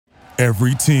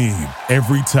Every team,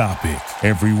 every topic,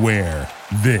 everywhere.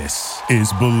 This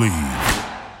is Believe.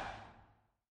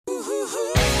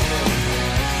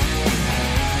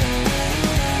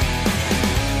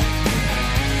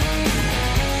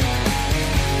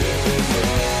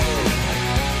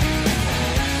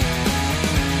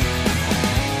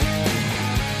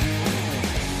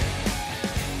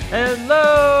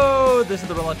 Hello, this is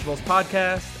the Relunctables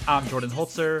Podcast. I'm Jordan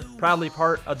Holzer, proudly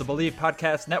part of the Believe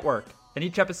Podcast Network. And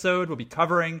each episode will be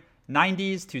covering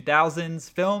 90s, 2000s,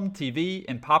 film, TV,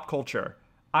 and pop culture.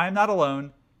 I'm not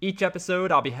alone. Each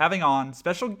episode I'll be having on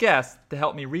special guests to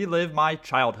help me relive my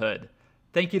childhood.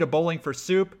 Thank you to Bowling for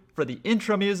Soup for the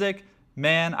intro music.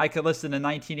 Man, I could listen to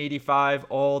 1985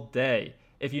 all day.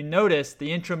 If you notice,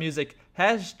 the intro music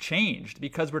has changed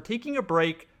because we're taking a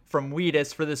break from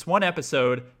Wheatus for this one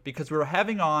episode because we're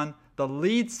having on the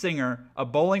lead singer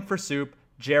of Bowling for Soup,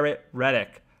 Jaret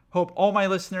Reddick. Hope all my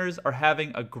listeners are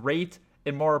having a great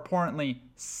and, more importantly,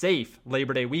 safe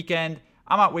Labor Day weekend.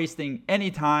 I'm not wasting any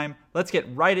time. Let's get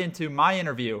right into my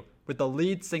interview with the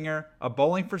lead singer of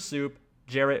Bowling for Soup,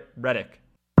 Jaret Reddick.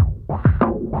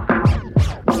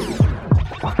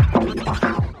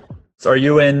 So are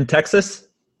you in Texas?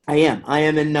 I am. I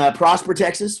am in Prosper,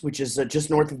 Texas, which is just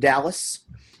north of Dallas.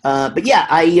 But yeah,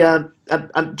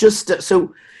 I'm just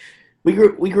so we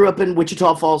grew up in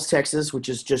Wichita Falls, Texas, which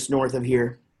is just north of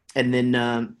here, and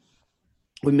then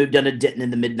we moved down to Denton in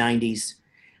the mid '90s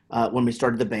when we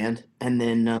started the band, and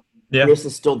then Chris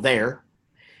is still there,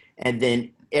 and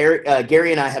then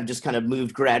Gary and I have just kind of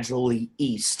moved gradually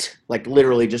east, like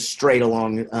literally just straight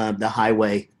along the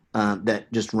highway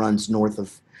that just runs north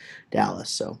of Dallas.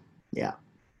 So yeah.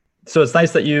 So it's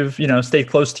nice that you've, stayed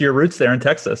close to your roots there in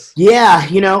Texas. Yeah.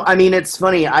 I mean, it's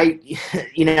funny. I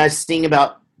sing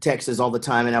about Texas all the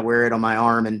time and I wear it on my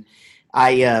arm. And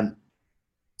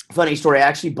funny story, I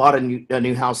actually bought a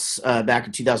new house back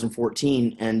in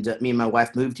 2014 and me and my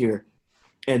wife moved here.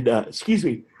 And excuse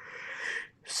me.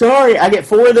 Sorry, I get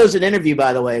 4 of those an interview,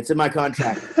 by the way. It's in my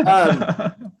contract.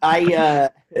 So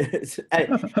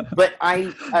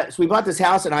we bought this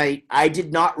house, and I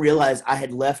did not realize I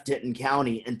had left Denton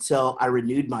County until I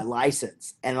renewed my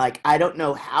license. And, I don't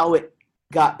know how it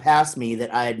got past me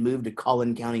that I had moved to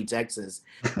Collin County, Texas.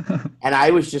 And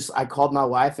I called my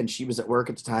wife, and she was at work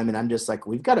at the time, and I'm just like,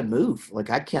 we've got to move.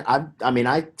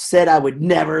 I said I would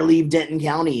never leave Denton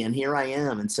County, and here I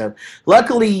am. And so,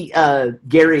 luckily,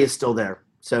 Gary is still there.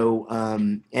 So,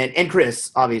 and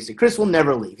Chris, obviously, Chris will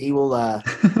never leave. He will,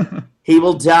 he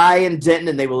will die in Denton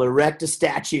and they will erect a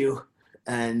statue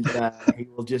and, he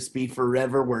will just be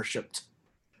forever worshiped.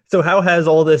 So how has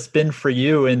all this been for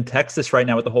you in Texas right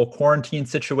now with the whole quarantine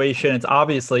situation? It's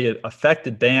obviously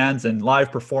affected bands and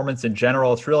live performance in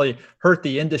general. It's really hurt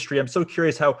the industry. I'm so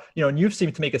curious how, and you've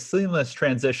seemed to make a seamless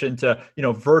transition to,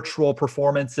 virtual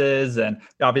performances, and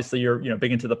obviously you're,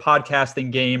 big into the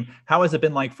podcasting game. How has it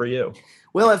been like for you?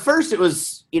 Well, at first it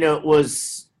was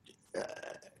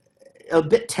a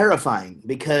bit terrifying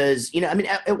because,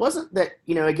 it wasn't that,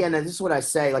 again, this is what I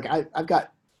say, I've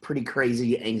got pretty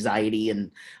crazy anxiety and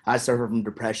I suffer from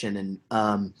depression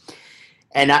and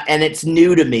it's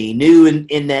new to me,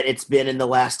 in that it's been in the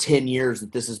last 10 years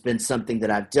that this has been something that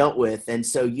I've dealt with. And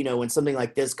so, when something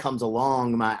like this comes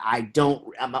along,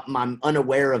 I'm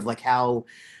unaware of how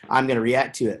I'm going to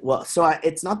react to it. Well, so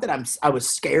it's not that I was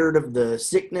scared of the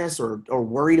sickness or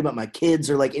worried about my kids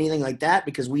or anything like that,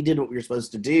 because we did what we were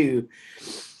supposed to do.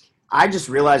 I just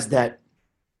realized that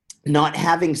not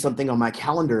having something on my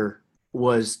calendar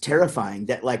was terrifying,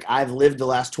 that I've lived the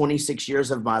last 26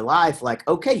 years of my life.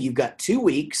 Okay, you've got 2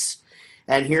 weeks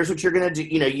and here's what you're going to do.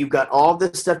 You've got all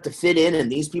this stuff to fit in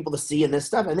and these people to see and this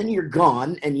stuff. And then you're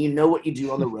gone and you know what you do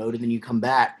on the road and then you come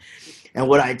back. And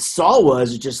what I saw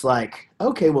was just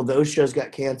okay, well, those shows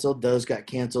got canceled. Those got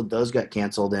canceled. Those got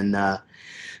canceled. And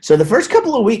so the first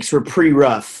couple of weeks were pretty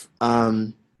rough,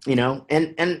 and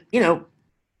I'm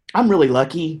really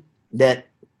lucky that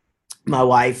my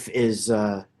wife is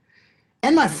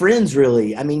and my friends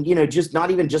really, just not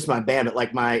even just my band,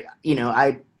 but I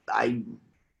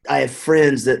have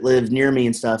friends that live near me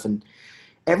and stuff. And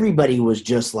everybody was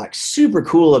just super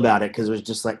cool about it. Cause it was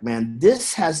just man,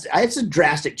 it's a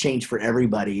drastic change for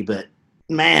everybody, but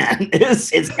man,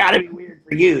 it's gotta be weird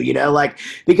for you,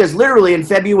 because literally in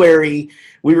February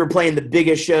we were playing the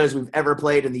biggest shows we've ever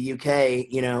played in the UK,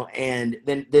 and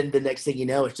then the next thing you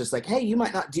know, it's just hey, you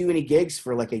might not do any gigs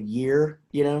for a year,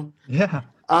 Yeah.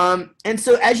 And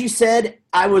so, as you said,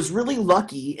 I was really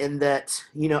lucky in that,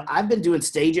 I've been doing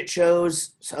Stage It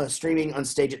shows, streaming on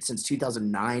Stage It since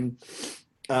 2009.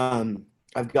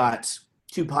 I've got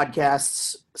 2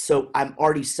 podcasts, so I'm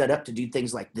already set up to do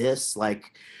things like this,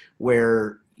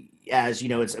 where as,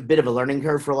 it's a bit of a learning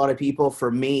curve for a lot of people.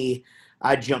 For me,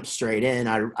 I jumped straight in.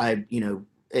 I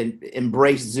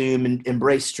embrace Zoom and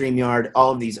embrace StreamYard,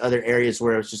 all of these other areas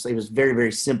where it was very,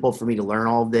 very simple for me to learn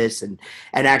all of this and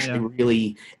actually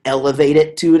really elevate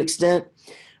it to an extent.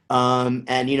 And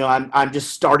I'm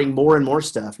just starting more and more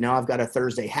stuff. Now I've got a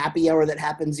Thursday happy hour that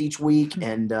happens each week,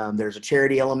 and there's a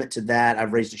charity element to that.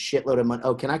 I've raised a shitload of money.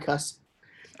 Oh, can I cuss?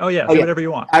 Oh yeah, do whatever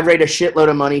you want. I've raised a shitload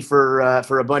of money for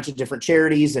a bunch of different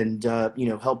charities, and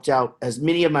helped out as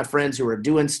many of my friends who are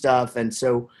doing stuff. And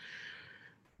so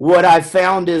what I've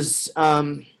found is,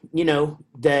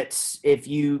 that if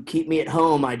you keep me at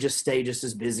home, I just stay just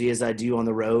as busy as I do on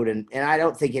the road. And I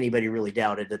don't think anybody really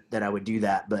doubted that I would do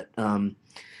that. But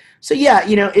so yeah,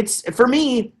 it's for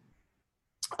me.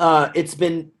 It's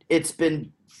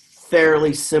been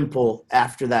fairly simple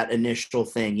after that initial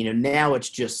thing. Now it's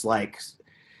just like,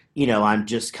 I'm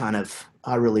just kind of,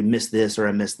 I really miss this or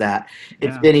I miss that. Yeah.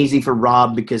 It's been easy for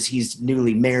Rob because he's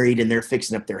newly married and they're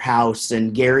fixing up their house.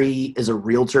 And Gary is a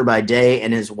realtor by day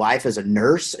and his wife is a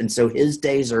nurse. And so his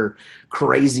days are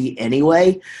crazy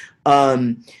anyway.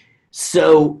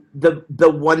 So the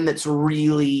one that's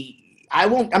really,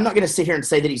 I'm not going to sit here and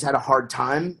say that he's had a hard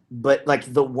time, but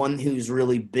like the one who's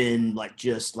really been like,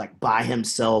 just like by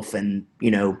himself and,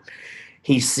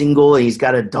 he's single and he's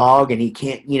got a dog and he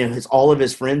can't, all of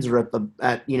his friends are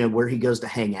at where he goes to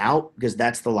hang out because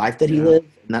that's the life that he lives.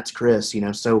 And that's Chris,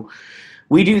 so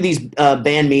we do these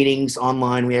band meetings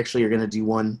online. We actually are going to do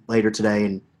one later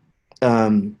today.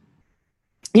 And,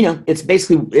 it's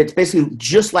basically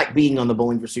just like being on the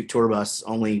Bowling for Soup tour bus,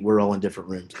 only we're all in different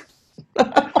rooms.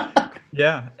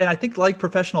 Yeah. And I think like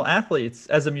professional athletes,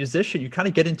 as a musician, you kind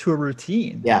of get into a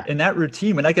routine. Yeah. And that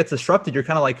routine, when that gets disrupted, you're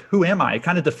kind of like, who am I? It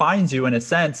kind of defines you in a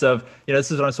sense of,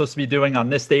 this is what I'm supposed to be doing on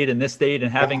this date and this date,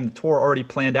 and having the tour already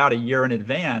planned out a year in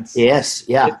advance. Yes.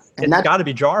 Yeah. It's got to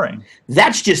be jarring.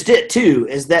 That's just it too,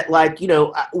 is that like,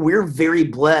 we're very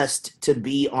blessed to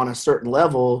be on a certain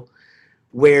level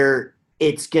where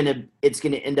it's going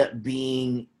to end up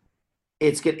being,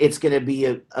 it's going to be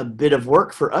a bit of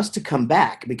work for us to come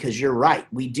back because you're right.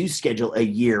 We do schedule a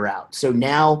year out. So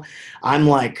now I'm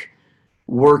like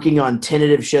working on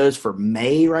tentative shows for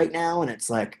May right now. And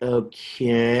it's like,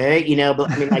 okay,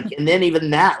 but I mean like, and then even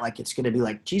that, like, it's going to be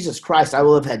like, Jesus Christ, I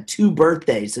will have had 2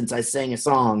 birthdays since I sang a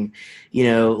song,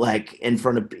 like in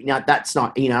front of, that's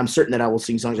not, I'm certain that I will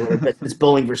sing songs, but this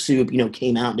Bowling for Soup,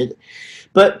 came out and did,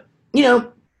 but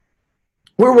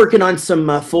we're working on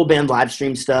some full band live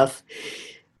stream stuff,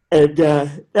 and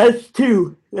that's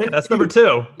 2. That's number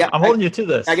 2. Yeah, I'm holding you to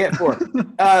this. I get 4.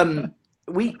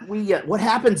 We what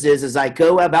happens is I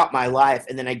go about my life,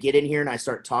 and then I get in here and I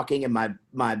start talking, and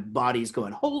my body's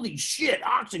going, holy shit,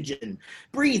 oxygen,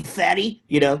 breathe, fatty,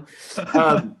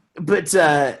 But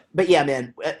yeah,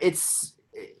 man, it's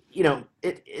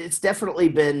it's definitely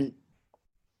been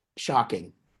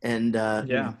shocking. And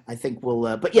I think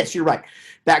we'll but yes, you're right.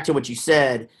 Back to what you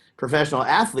said, professional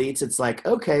athletes, it's like,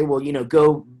 okay, well,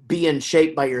 go be in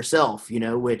shape by yourself,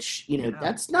 which,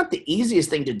 that's not the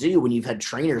easiest thing to do when you've had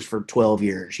trainers for 12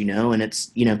 years, and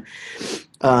it's,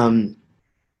 the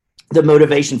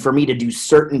motivation for me to do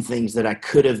certain things that I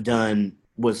could have done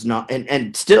was not,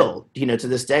 and still, to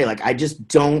this day, like, I just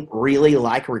don't really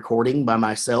like recording by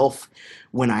myself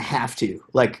when I have to.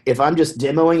 Like, if I'm just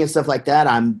demoing and stuff like that,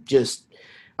 I'm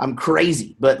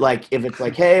crazy. But like, if it's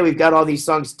like, hey, we've got all these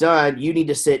songs done, you need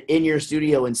to sit in your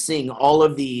studio and sing all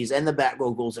of these and the back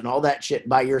vocals and all that shit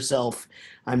by yourself,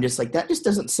 I'm just like, that just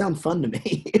doesn't sound fun to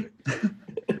me.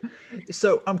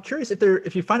 So I'm curious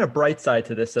if you find a bright side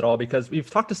to this at all, because we've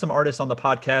talked to some artists on the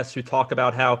podcast who talk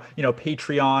about how,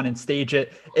 Patreon and Stage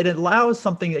It allows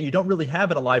something that you don't really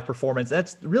have in a live performance.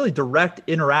 That's really direct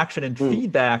interaction and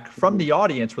feedback from the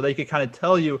audience, where they could kind of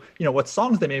tell you, what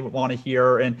songs they may want to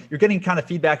hear, and you're getting kind of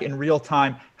feedback in real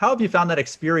time. How have you found that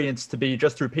experience to be,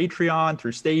 just through Patreon,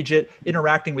 through Stage It,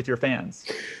 interacting with your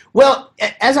fans? Well,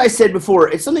 as I said before,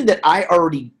 it's something that I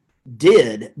already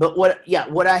did, but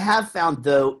what I have found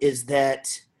though is that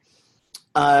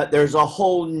there's a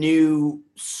whole new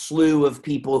slew of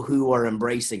people who are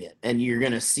embracing it, and you're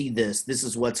going to see this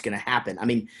is what's going to happen. I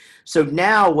mean, so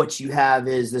now what you have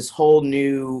is this whole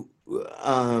new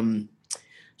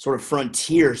sort of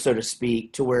frontier, so to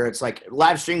speak, to where it's like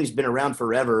live streaming has been around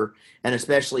forever, and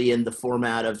especially in the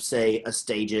format of, say, a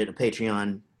Stage It, a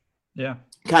Patreon,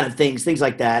 kind of things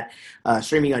like that,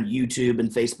 streaming on YouTube and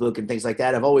Facebook and things like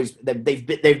that.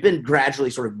 They've been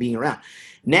gradually sort of being around.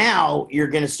 Now you're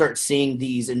going to start seeing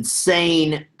these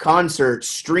insane concerts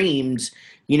streamed,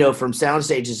 from sound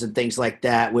stages and things like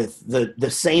that, with the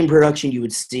same production you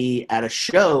would see at a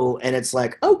show. And it's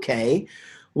like, okay,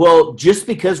 well, just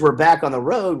because we're back on the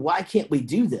road, why can't we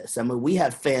do this? I mean, we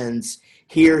have fans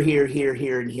here, here, here,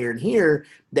 here, and here, and here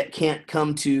that can't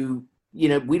come to,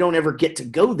 we don't ever get to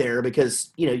go there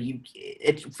because,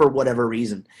 it's for whatever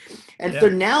reason. And so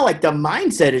now, like, the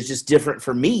mindset is just different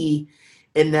for me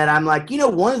in that I'm like,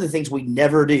 one of the things we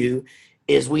never do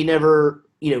is we never,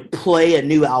 play a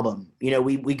new album.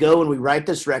 We go and we write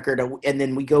this record and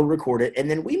then we go record it. And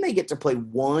then we may get to play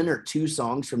 1 or 2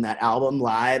 songs from that album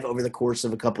live over the course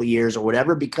of a couple of years or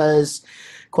whatever, because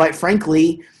quite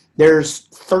frankly, there's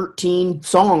 13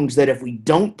 songs that if we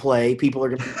don't play, people are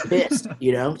going to be pissed,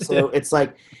 So it's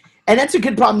like, and that's a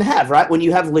good problem to have, right? When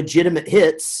you have legitimate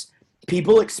hits,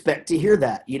 people expect to hear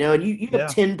that, and you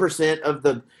have 10% of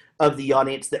the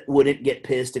audience that wouldn't get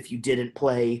pissed if you didn't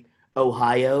play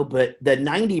Ohio, but the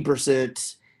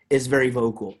 90% is very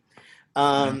vocal.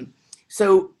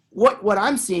 So what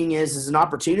I'm seeing is an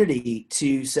opportunity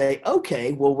to say,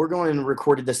 okay, well, we're going to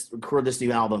record this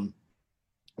new album.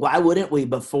 Why wouldn't we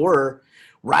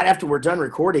right after we're done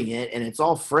recording it and it's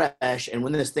all fresh, and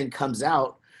when this thing comes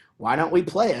out, why don't we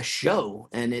play a show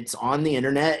and it's on the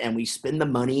internet and we spend the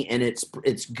money and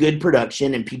it's good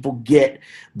production and people get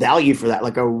value for that,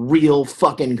 like a real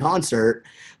fucking concert,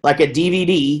 like a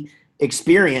DVD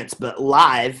experience, but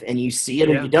live, and you see it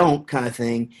or you don't, kind of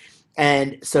thing.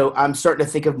 And so I'm starting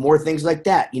to think of more things like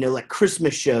that, like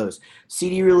Christmas shows,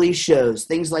 CD release shows,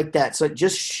 things like that. So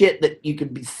just shit that you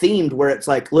could be themed where it's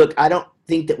like, look, I don't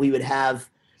think that we would have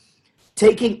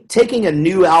taking a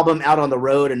new album out on the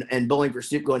road and Bowling for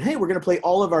Soup going, hey, we're going to play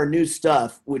all of our new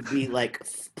stuff would be like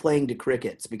playing to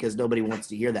crickets because nobody wants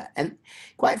to hear that. And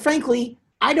quite frankly,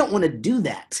 I don't want to do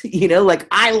that. Like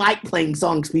I like playing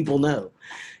songs people know.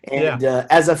 And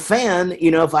as a fan,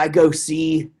 if I go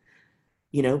see,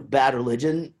 Bad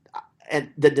Religion and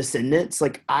The Descendants,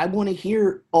 like I want to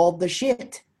hear all the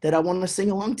shit that I want to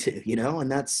sing along to,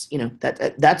 and that's,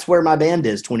 that's where my band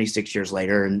is 26 years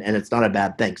later, and it's not a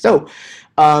bad thing. So,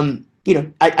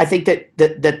 I think that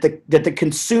the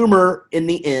consumer in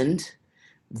the end,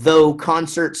 though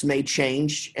concerts may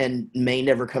change and may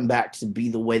never come back to be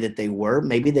the way that they were,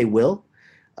 maybe they will.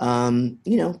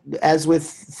 As with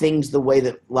things, the way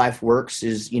that life works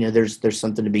is, there's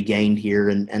something to be gained here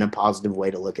and a positive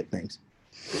way to look at things.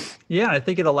 Yeah, I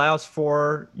think it allows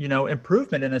for,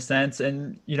 improvement in a sense,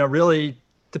 and, really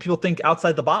to people think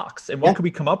outside the box and what could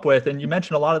we come up with? And you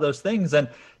mentioned a lot of those things and,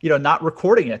 not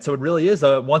recording it. So it really is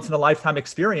a once in a lifetime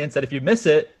experience that if you miss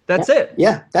it, that's it.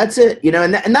 Yeah, that's it.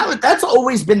 That's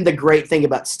always been the great thing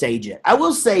about Stage It. I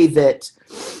will say that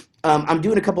I'm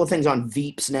doing a couple of things on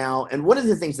Veeps now, and one of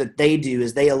the things that they do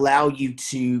is they allow you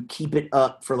to keep it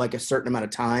up for like a certain amount of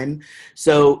time.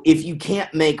 So if you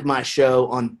can't make my show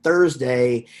on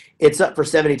Thursday, it's up for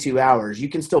 72 hours. You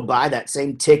can still buy that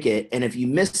same ticket, and if you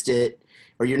missed it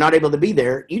or you're not able to be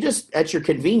there, you just, at your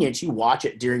convenience, you watch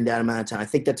it during that amount of time. I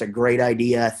think that's a great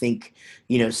idea. I think,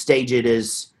 Stage It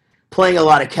is playing a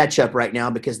lot of catch up right now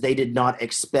because they did not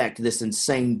expect this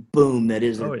insane boom that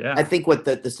is. Oh, yeah. I think what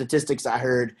the statistic I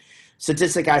heard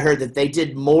that they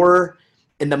did more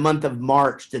in the month of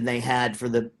March than they had for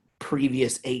the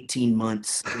previous 18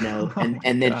 months,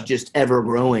 and it's just ever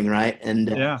growing, right?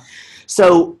 And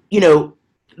so,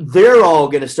 they're all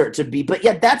going to start to be, but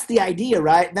that's the idea,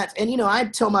 right? And I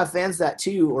tell my fans that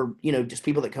too, or, just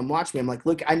people that come watch me. I'm like,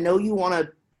 look, I know you want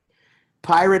to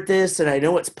pirate this and I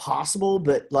know it's possible,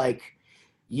 but like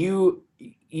you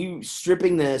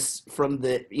stripping this from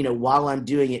the, while I'm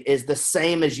doing it is the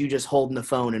same as you just holding the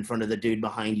phone in front of the dude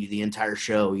behind you the entire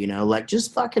show, like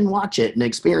just fucking watch it and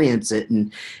experience it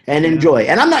and enjoy.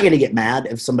 And I'm not going to get mad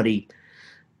if somebody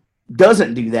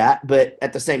doesn't do that, but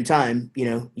at the same time,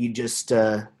 you just,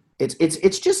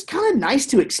 it's just kind of nice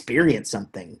to experience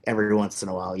something every once in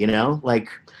a while, like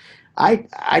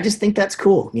I just think that's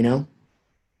cool,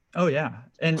 Oh yeah.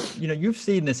 And, you've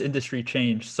seen this industry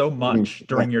change so much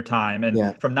during your time.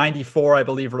 And from 94, I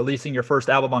believe, releasing your first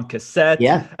album on cassette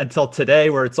until today,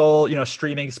 where it's all,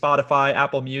 streaming, Spotify,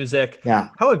 Apple Music. Yeah.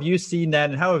 How have you seen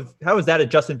that? And how has that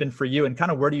adjustment been for you? And kind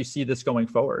of where do you see this going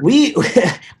forward?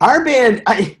 Our band,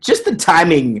 just the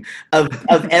timing of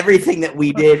everything that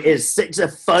we did is such a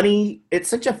funny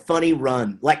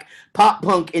run. Like pop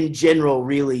punk in general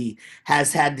really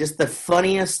has had just the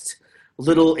funniest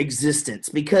little existence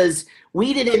because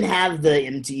we didn't have the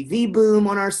MTV boom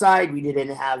on our side. We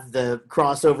didn't have the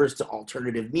crossovers to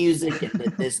alternative music and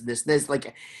this.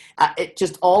 Like, it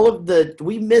just all of the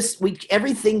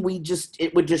everything.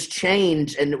 It would just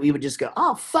change, and we would just go,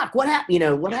 oh fuck, what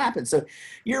happened? What happened? So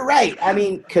you're right. I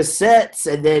mean, cassettes,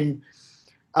 and then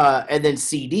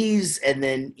CDs, and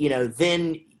then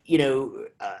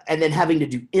and then having to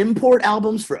do import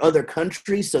albums for other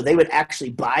countries, so they would actually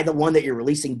buy the one that you're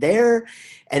releasing there,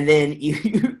 and then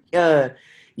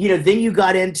then you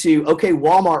got into, okay,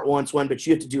 Walmart wants one, but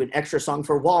you have to do an extra song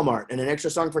for Walmart and an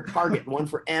extra song for Target and one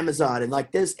for Amazon and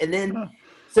like this, and then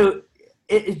so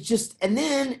it just, and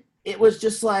then it was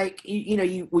just like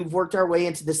we've worked our way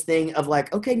into this thing of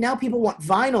like, okay, now people want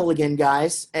vinyl again,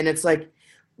 guys, and it's like,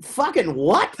 fucking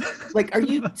what? Like, are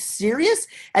you serious?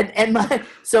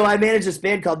 So I manage this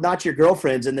band called Not Your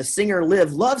Girlfriends, and the singer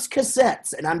Liv loves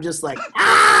cassettes, and I'm just like, but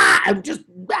I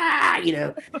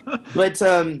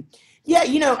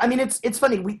mean, it's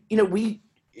funny.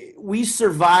 We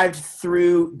survived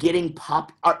through getting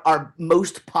our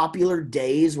most popular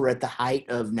days were at the height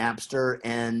of Napster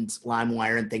and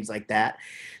LimeWire and things like that.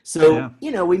 So,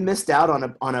 we missed out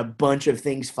on a bunch of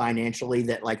things financially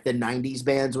that, like, the 90s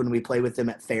bands, when we play with them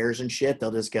at fairs and shit,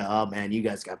 they'll just go, oh man, you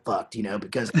guys got fucked,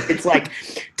 because it's like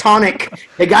Tonic,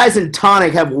 the guys in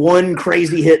Tonic have one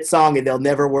crazy hit song and they'll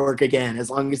never work again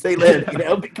as long as they live,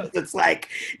 because it's like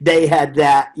they had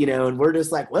that, and we're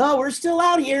just like, well, we're still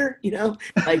out here,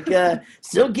 like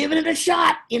still giving it a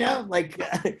shot,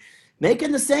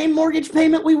 making the same mortgage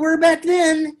payment we were back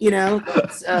then,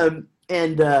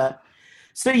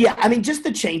 So yeah, I mean, just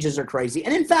the changes are crazy.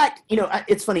 And in fact,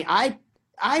 it's funny. I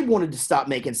wanted to stop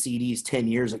making CDs 10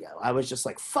 years ago. I was just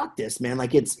like, fuck this, man.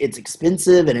 Like it's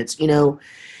expensive, and it's,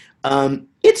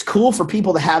 it's cool for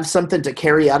people to have something to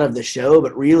carry out of the show.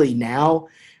 But really now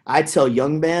I tell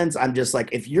young bands, I'm just like,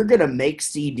 if you're going to make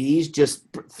CDs, just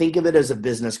think of it as a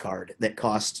business card that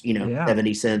costs,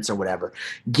 70 cents or whatever.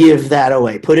 Give that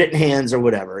away, put it in hands or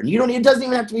whatever. And it doesn't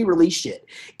even have to be released yet.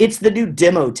 It's the new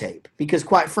demo tape, because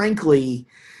quite frankly,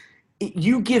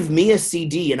 you give me a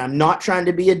CD, and I'm not trying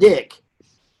to be a dick,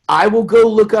 I will go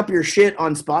look up your shit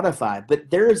on Spotify, but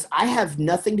I have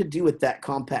nothing to do with that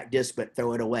compact disc but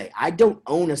throw it away. I don't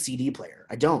own a CD player.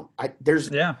 I don't. I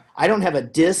don't have a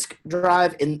disc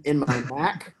drive in my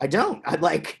Mac. I don't.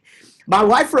 My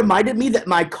wife reminded me that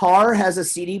my car has a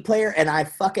CD player, and I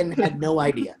fucking had no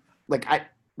idea.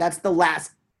 That's the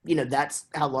last, that's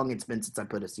how long it's been since I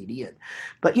put a CD in.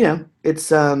 But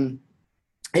it's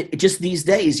it just these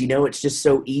days, it's just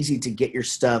so easy to get your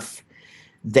stuff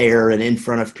there and in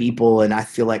front of people, and I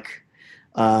feel like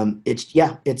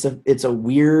it's a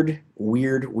weird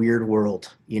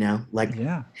world,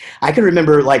 I can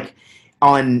remember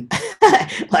on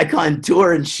on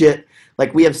tour and shit,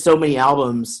 we have so many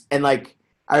albums, and I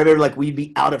remember we'd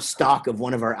be out of stock of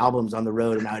one of our albums on the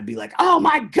road, and I would be like, oh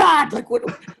my god,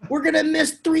 we're gonna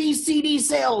miss 3 CD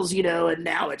sales, and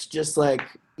now it's just we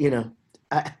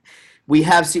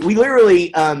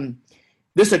literally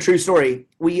this is a true story.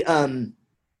 We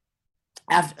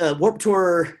after Warped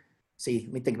Tour,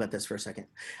 let me think about this for a second.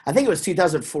 I think it was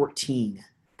 2014.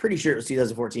 Pretty sure it was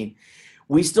 2014.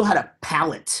 We still had a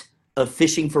pallet of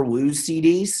Fishing for Woos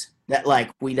CDs that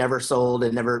we never sold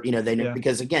and never,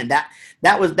 because again, that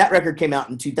record came out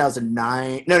in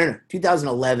 2009. No,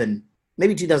 2011,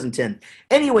 maybe 2010.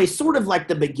 Anyway, sort of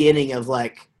the beginning of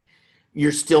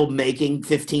you're still making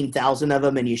 15,000 of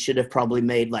them, and you should have probably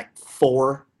made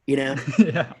 4.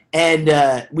 Yeah.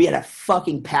 And we had a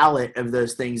fucking pallet of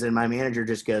those things, and my manager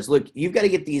just goes, look, you've got to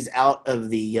get these out of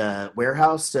the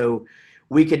warehouse so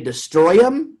we could destroy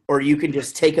them, or you can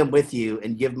just take them with you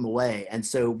and give them away. And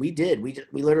so we did. We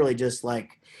literally just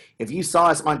if you saw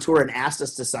us on tour and asked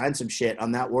us to sign some shit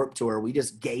on that Warped Tour, we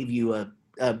just gave you a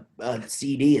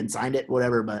CD and signed it,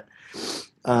 whatever. But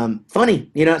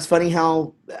funny, it's funny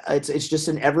how it's just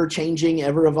an ever-changing,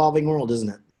 ever-evolving world, isn't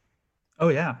it? Oh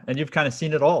yeah, and you've kind of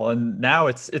seen it all, and now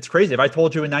it's crazy. If I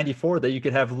told you in '94 that you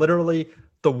could have literally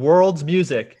the world's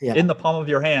music in the palm of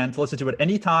your hand to listen to at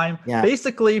any time,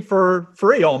 basically for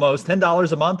free, almost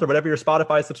 $10 a month or whatever your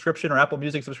Spotify subscription or Apple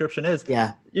Music subscription is.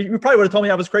 Yeah, you probably would have told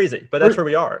me I was crazy, but that's where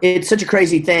we are. It's such a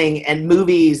crazy thing, and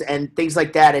movies and things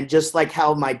like that, and just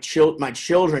how my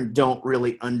children don't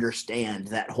really understand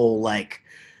that whole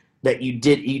that you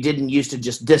didn't used to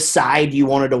just decide you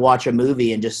wanted to watch a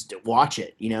movie and just watch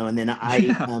it, and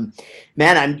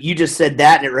then you just said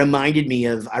that, and it reminded me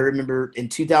of, I remember in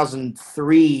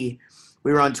 2003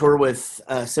 we were on tour with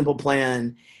Simple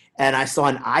Plan, and I saw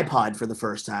an iPod for the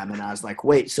first time, and I was like,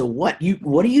 wait, so what do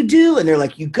you do? And they're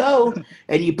like, you go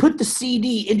and you put the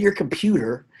CD into your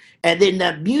computer, and then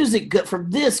that music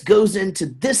from this goes into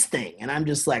this thing. And I'm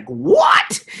just like,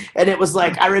 what? And it was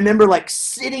I remember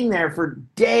sitting there for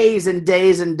days and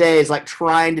days and days,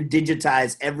 trying to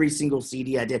digitize every single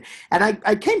CD I did. And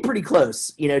I came pretty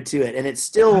close, to it. And it's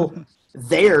still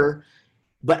there,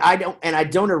 but I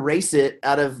don't erase it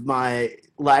out of my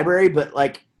library. But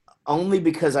only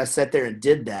because I sat there and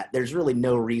did that. There's really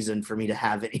no reason for me to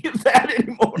have any of that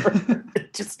anymore.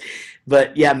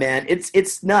 But yeah, man,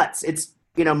 it's nuts. It's,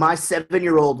 my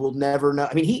 7-year-old will never know.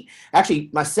 I mean,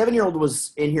 my 7-year-old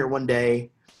was in here one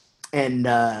day, and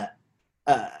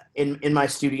in my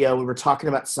studio, we were talking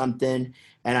about something,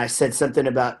 and I said something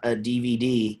about a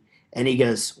DVD, and he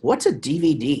goes, "What's a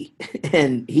DVD?"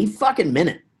 And he fucking meant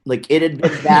it. Like, it had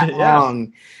been that Yeah.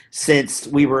 long since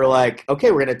we were like,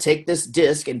 okay, we're going to take this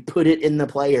disc and put it in the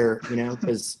player,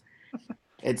 because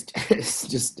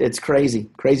it's crazy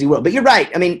world. But you're right.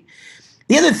 I mean,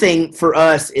 the other thing for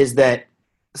us is that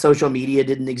social media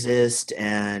didn't exist.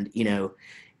 And,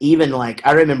 even like,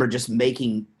 I remember just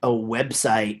making a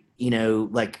website,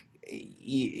 like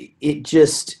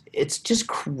it's just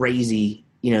crazy,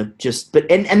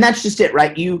 and that's just it,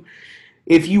 right?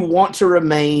 If you want to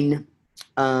remain,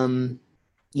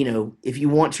 if you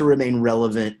want to remain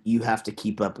relevant, you have to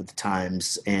keep up with the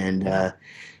times. And,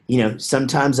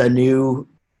 sometimes a new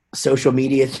social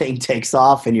media thing takes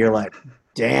off and you're like,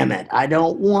 damn it, I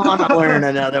don't want to learn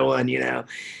another one,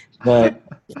 but,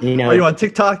 Are you on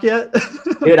TikTok yet?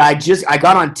 dude, I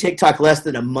got on TikTok less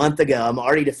than a month ago. I'm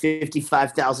already to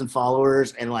 55,000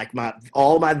 followers, and like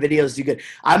all my videos do good.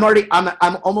 I'm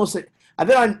almost at, I've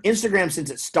been on Instagram since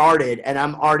it started, and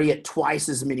I'm already at twice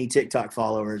as many TikTok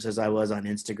followers as I was on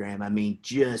Instagram. I mean,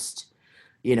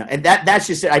 and that's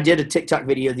just it. I did a TikTok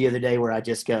video the other day where I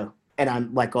just go, and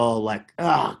I'm like, all like,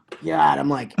 oh God, I'm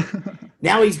like,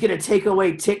 now he's going to take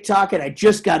away TikTok, and I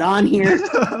just got on here,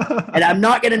 and I'm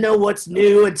not going to know what's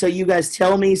new until you guys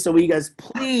tell me. So will you guys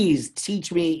please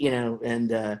teach me,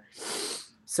 and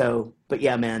but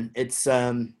yeah, man, it's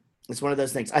one of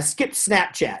those things. I skipped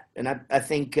Snapchat, and I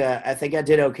think I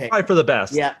did okay. Probably for the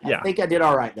best. Yeah, I think I did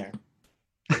all right there.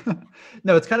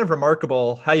 No, it's kind of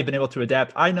remarkable how you've been able to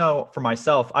adapt. I know for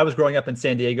myself, I was growing up in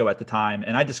San Diego at the time,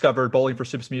 and I discovered Bowling for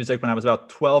Soups music when I was about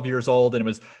 12 years old, and it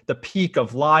was the peak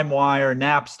of LimeWire,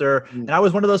 Napster, and I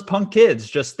was one of those punk kids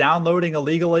just downloading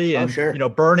illegally and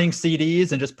burning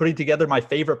CDs and just putting together my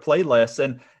favorite playlists.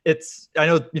 And I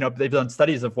know they've done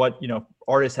studies of what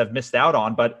artists have missed out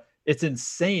on, but it's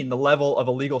insane the level of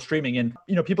illegal streaming and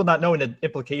people not knowing the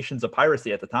implications of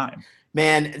piracy at the time.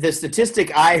 Man, the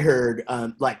statistic I heard,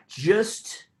 let's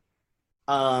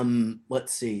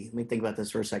see, let me think about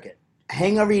this for a second.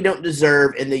 Hangover You Don't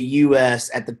Deserve in the U.S.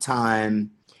 at the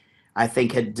time, I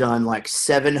think had done like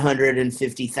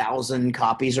 750,000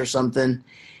 copies or something.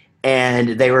 And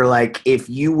they were like, if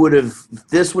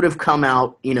this would have come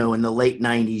out, in the late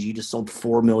 90s, you just sold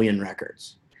 4 million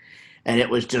records. And it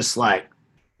was just like,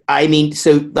 I mean,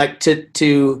 so like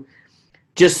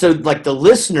just so like the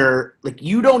listener, like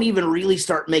you don't even really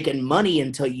start making money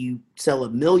until you sell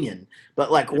 1 million.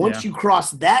 But like once you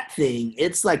cross that thing,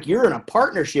 it's like you're in a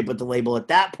partnership with the label at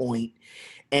that point,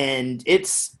 and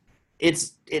it's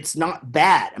not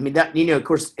bad. I mean, that, of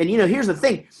course, and here's the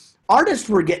thing. Artists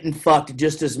were getting fucked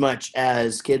just as much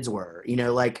as kids were,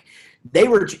 like they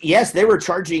were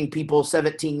charging people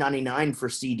 $17.99 for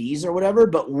CDs or whatever,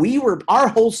 but our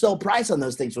wholesale price on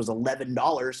those things was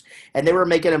 $11, and they were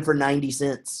making them for 90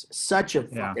 cents. Such a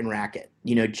fucking racket,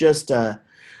 just a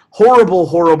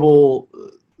horrible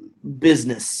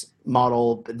business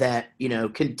model that,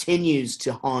 continues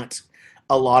to haunt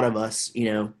a lot of us,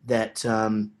 that, I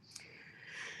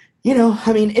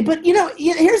mean, but,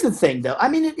 here's the thing though. I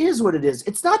mean, it is what it is.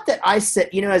 It's not that I said,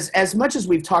 as much as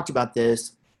we've talked about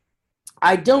this,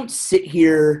 I don't sit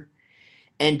here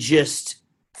and just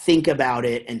think about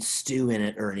it and stew in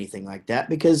it or anything like that,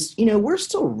 because, we're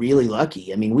still really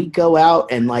lucky. I mean, we go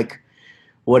out and like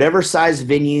whatever size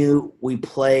venue we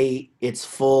play, it's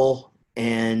full,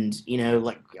 and,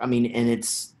 and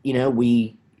it's,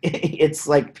 it's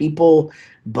like people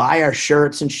buy our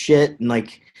shirts and shit and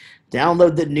like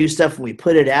download the new stuff and we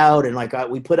put it out, and like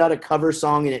we put out a cover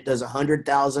song and it does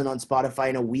 100,000 on Spotify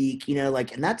in a week,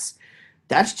 and that's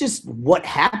just what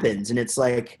happens. And it's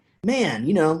like, man,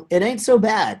 it ain't so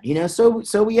bad,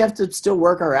 so we have to still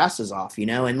work our asses off,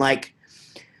 and like,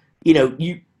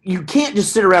 you can't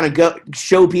just sit around and go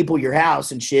show people your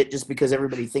house and shit just because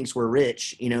everybody thinks we're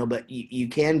rich, but you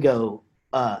can go,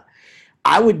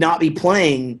 I would not be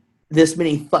playing this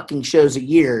many fucking shows a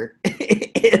year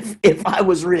if I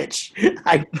was rich.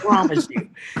 I promise you.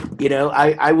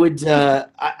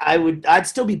 I'd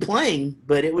still be playing,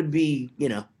 but it would be,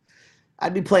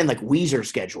 I'd be playing like Weezer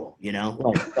schedule,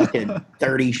 like fucking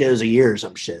 30 shows a year or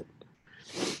some shit.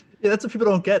 Yeah, that's what people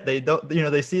don't get. They don't,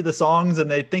 they see the songs and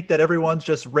they think that everyone's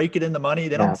just raking in the money.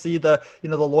 They don't see the,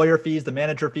 the lawyer fees, the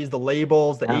manager fees, the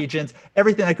labels, the agents,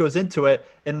 everything that goes into it.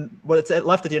 And what it's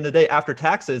left at the end of the day after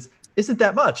taxes, isn't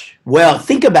that much. Well,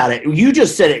 think about it. You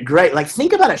just said it great. Like,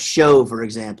 think about a show, for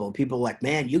example. People are like,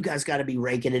 man, you guys got to be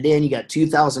raking it in. You got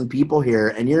 2,000 people here,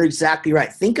 and you're exactly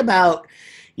right. Think about,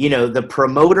 the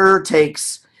promoter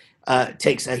takes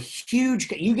a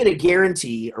huge. You get a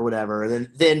guarantee or whatever,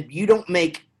 then you don't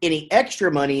make any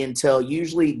extra money until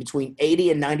usually between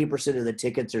 80 and 90% of the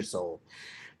tickets are sold.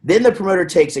 Then the promoter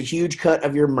takes a huge cut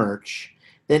of your merch.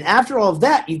 Then after all of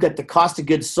that, you've got the cost of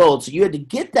goods sold. So you had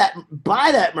to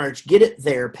buy that merch, get it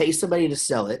there, pay somebody to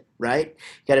sell it, right?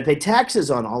 You got to pay taxes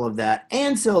on all of that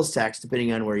and sales tax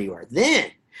depending on where you are.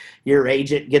 Then your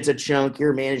agent gets a chunk,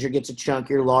 your manager gets a chunk,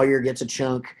 your lawyer gets a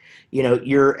chunk.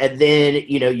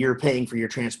 You're paying for your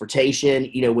transportation,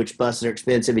 which buses are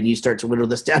expensive, and you start to whittle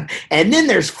this down. And then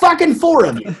there's fucking 4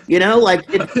 of you,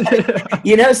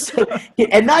 so,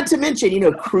 and not to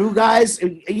mention, crew guys,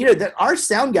 our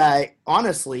sound guy,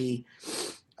 honestly,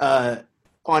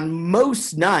 on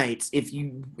most nights, if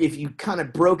you kind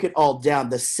of broke it all down,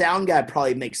 the sound guy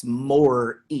probably makes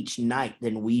more each night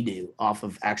than we do off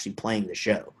of actually playing the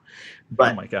show.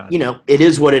 But, oh my God. It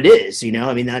is what it is,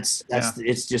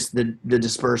 it's just the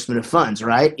disbursement of funds,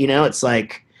 right? It's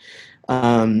like,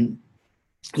 but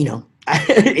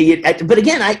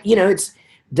again,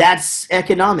 that's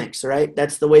economics, right?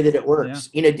 That's the way that it works.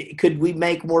 Yeah. Could we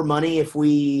make more money if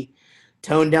we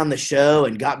toned down the show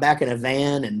and got back in a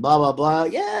van and blah, blah, blah?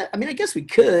 Yeah. I mean, I guess we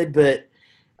could, but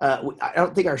I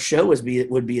don't think our show would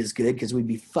be as good because we'd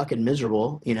be fucking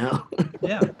miserable,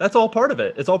 Yeah, that's all part of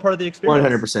it. It's all part of the experience.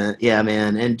 100%. Yeah,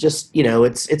 man. And just,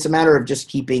 it's a matter of just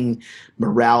keeping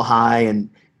morale high and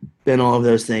all of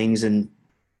those things. And,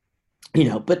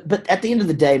 but at the end of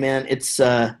the day, man, it's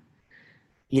a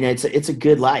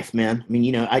good life, man. I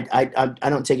mean, I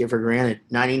don't take it for granted.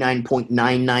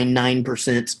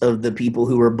 99.999% of the people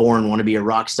who were born want to be a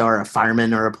rock star, a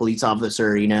fireman, or a police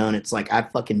officer, and it's like, I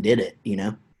fucking did it,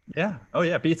 Yeah. Oh,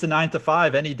 yeah. Beats a 9 to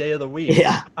 5 any day of the week.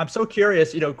 Yeah. I'm so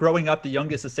curious, growing up the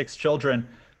youngest of 6 children,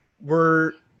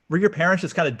 were your parents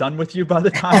just kind of done with you by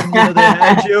the time they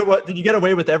had you? What, did you get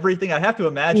away with everything? I have to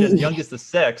imagine youngest of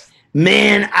 6.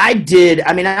 Man, I did.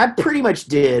 I mean, I pretty much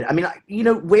did. I mean,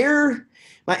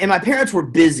 my parents were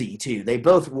busy too. They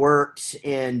both worked,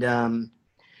 and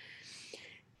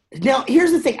now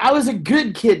here's the thing. I was a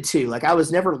good kid too. Like, I was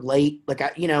never late. Like,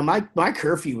 my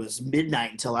curfew was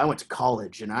midnight until I went to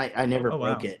college, and I never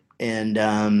broke it. And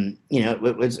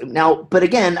it was now. But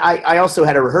again, I also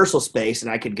had a rehearsal space, and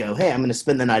I could go, hey, I'm going to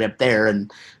spend the night up there, and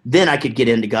then I could get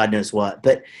into God knows what.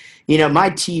 But my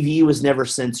TV was never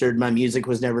censored. My music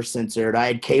was never censored. I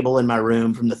had cable in my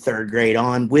room from the 3rd grade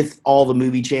on with all the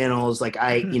movie channels. Like,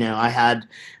 I had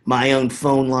my own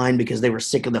phone line because they were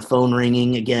sick of the phone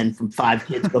ringing again from 5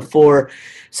 kids before.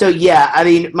 So yeah, I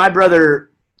mean, my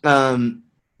brother,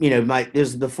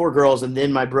 there's the 4 girls and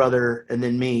then my brother and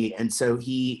then me. And so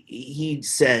he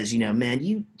says,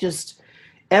 man,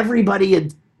 everybody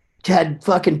had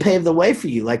fucking paved the way for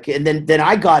you. Like, and then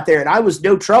I got there and I was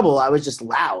no trouble. I was just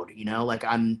loud, like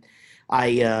I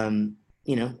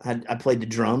played the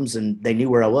drums and they knew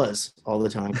where I was all the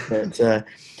time.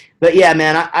 But yeah,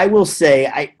 man, I will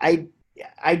say I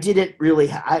didn't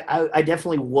really, I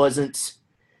definitely wasn't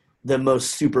the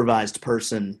most supervised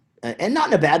person, and not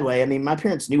in a bad way. I mean, my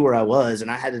parents knew where I was and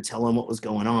I had to tell them what was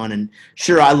going on. And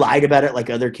sure, I lied about it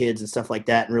like other kids and stuff like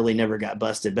that and really never got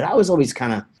busted, but I was always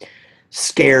kind of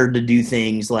scared to do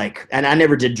things and I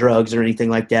never did drugs or anything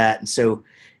like that. And so,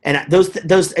 and those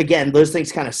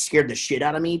things kind of scared the shit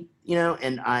out of me,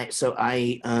 and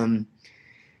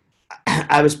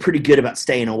I was pretty good about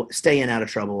staying out of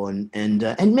trouble. And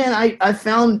man, I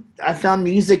found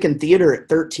music and theater at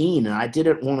 13 and I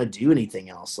didn't want to do anything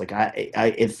else. Like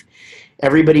if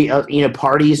everybody else,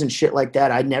 parties and shit like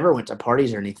that, I never went to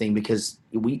parties or anything because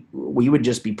we would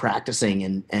just be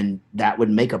practicing and that would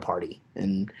make a party.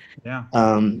 And yeah.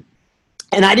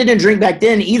 And I didn't drink back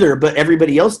then either, but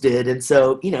everybody else did. And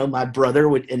so, my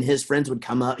brother and his friends would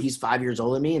come up. He's 5 years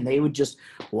older than me, and they would just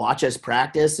watch us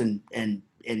practice and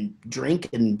drink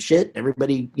and shit.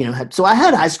 Everybody, so I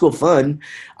had high school fun.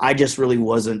 I just really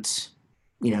wasn't,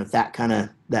 that kind of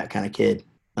kid.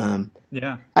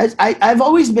 Yeah. I've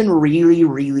always been really,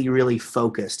 really, really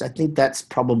focused. I think that's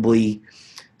probably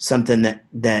something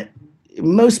that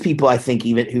most people, I think,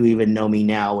 who even know me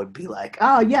now would be like,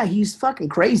 oh yeah, he's fucking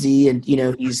crazy. And,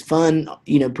 he's fun,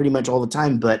 pretty much all the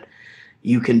time. But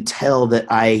you can tell that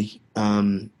I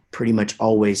pretty much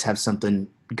always have something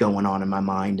going on in my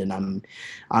mind, and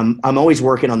I'm always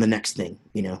working on the next thing,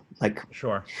 like,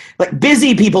 sure. Like,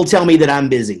 busy people tell me that I'm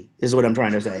busy is what I'm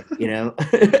trying to say,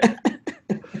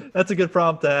 That's a good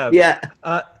problem to have. Yeah.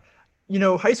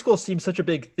 high school seems such a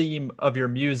big theme of your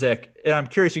music. And I'm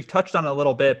curious, you touched on it a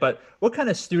little bit, but what kind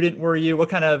of student were you? What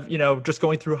kind of, just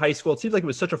going through high school? It seems like it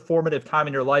was such a formative time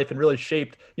in your life and really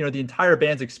shaped, the entire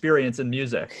band's experience in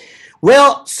music.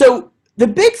 Well, so the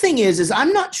big thing is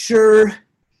I'm not sure.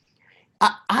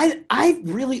 I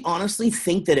really honestly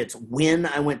think that it's when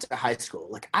I went to high school.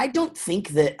 Like, I don't think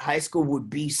that high school would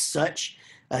be such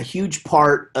a huge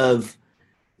part of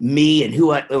me and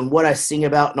and what I sing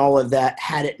about and all of that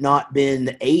had it not been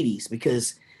the 80s,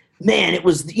 because man, it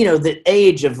was, the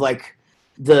age of like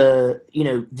the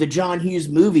John Hughes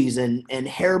movies and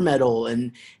hair metal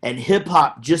and hip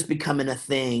hop just becoming a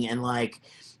thing, and like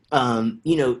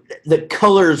the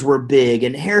colors were big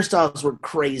and hairstyles were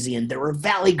crazy, and there were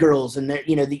Valley Girls, and there,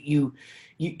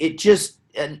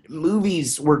 and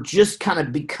movies were just kind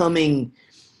of becoming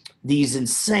these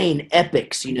insane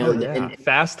epics, and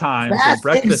Fast Times, and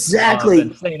Breakfast exactly. Club,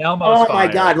 and St. Elmo's Oh my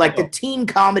Fire. God! Like the teen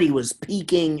comedy was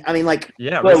peaking. I mean, like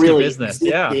Risky really Business,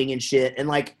 and shit, and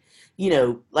like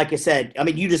like I said, I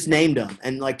mean, you just named them,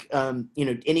 and like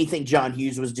anything John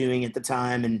Hughes was doing at the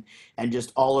time, and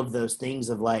just all of those things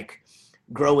of like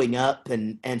growing up,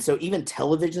 and so even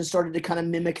television started to kind of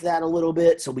mimic that a little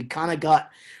bit. So we kind of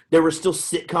there were still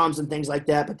sitcoms and things like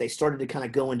that, but they started to kind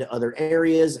of go into other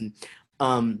areas, and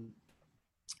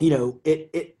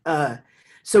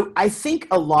so I think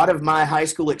a lot of my high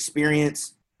school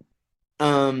experience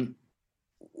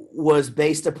was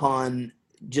based upon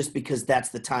just because that's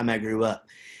the time I grew up.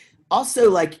 Also,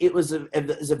 like it was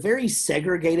a very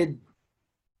segregated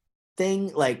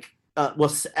thing, like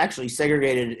actually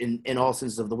segregated in all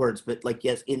senses of the words, but like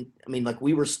yes, like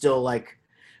we were still like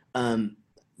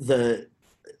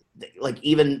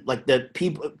even like the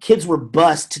kids were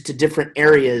bused to different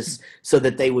areas so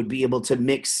that they would be able to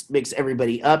mix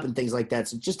everybody up and things like that.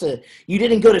 So you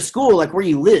didn't go to school like where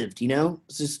you lived,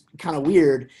 it's just kind of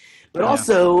weird. But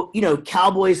also,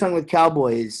 cowboys hung with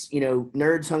cowboys,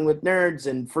 nerds hung with nerds,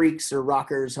 and freaks or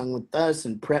rockers hung with us,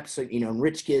 and preps, and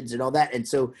rich kids and all that. And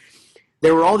so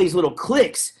there were all these little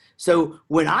cliques. So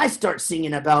when I start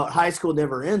singing about high school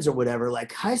never ends or whatever,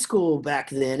 like high school back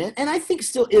then, and I think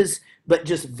still is, but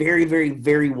just very, very,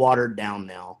 very watered down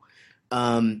now.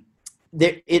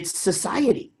 It's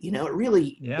society, it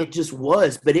really, it just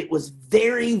was, but it was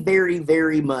very, very,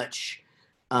 very much,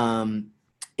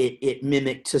 it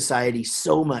mimicked society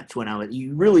so much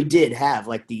you really did have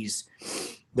like the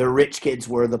rich kids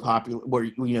were the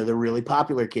really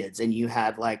popular kids. And you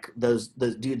had like those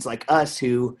dudes like us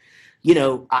who,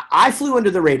 I flew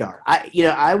under the radar.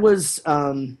 I was,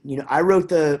 I wrote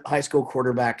the high school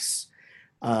quarterbacks,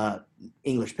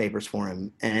 English papers for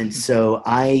him. And so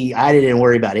I didn't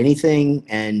worry about anything.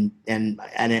 And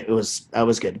I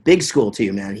was good. Big school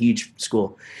too, man. Huge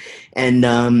school. And,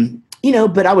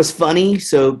 but I was funny.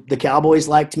 So the Cowboys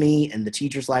liked me and the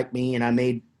teachers liked me, and I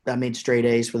made straight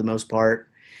A's for the most part.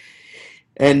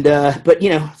 And, but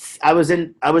I was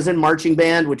in marching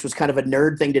band, which was kind of a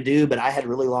nerd thing to do, but I had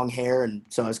really long hair. And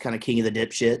so I was kind of king of the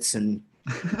dipshits. And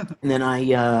then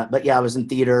I was in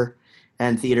theater,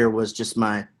 and theater was just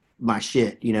my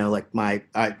shit, like my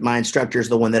instructor's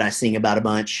the one that I sing about a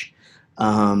bunch.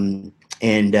 And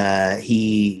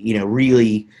he,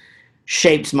 really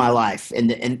shaped my life.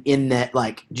 And in that,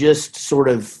 like, just sort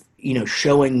of,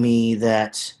 showing me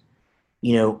that,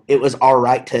 it was all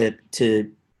right to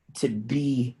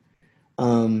be,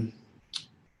 I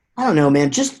don't know, man,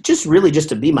 just really just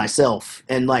to be myself,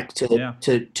 and like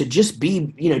to just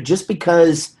be, just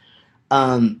because,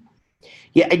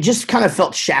 I just kind of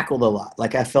felt shackled a lot.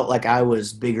 Like I felt like I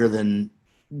was bigger than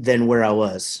where I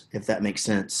was, if that makes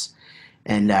sense.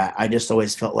 And I just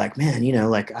always felt like, man,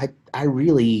 like I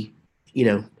really,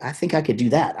 I think I could do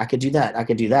that. I could do that. I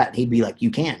could do that. And he'd be like,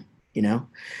 you can,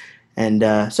 And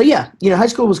so, high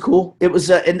school was cool. It was,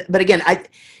 but again,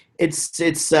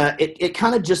 it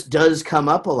kind of just does come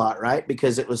up a lot, right?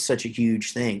 Because it was such a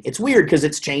huge thing. It's weird because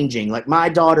it's changing. Like my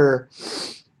daughter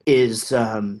is,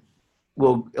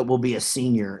 will be a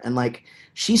senior, and like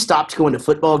she stopped going to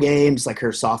football games like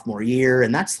her sophomore year,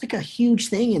 and that's like a huge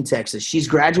thing in Texas. She's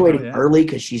graduating early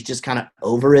because she's just kind of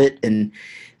over it, and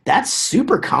that's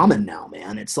super common now,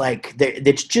 man. It's like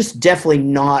it's just definitely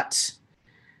not,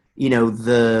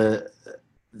 the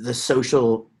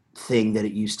social thing that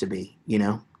it used to be.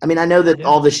 I mean, I know that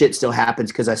all the shit still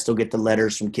happens because I still get the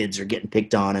letters from kids who are getting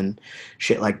picked on and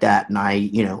shit like that, and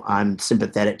I'm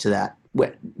sympathetic to that.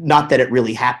 Not that it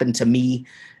really happened to me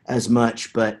as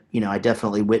much, but, I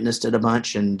definitely witnessed it a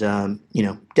bunch, and,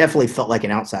 definitely felt like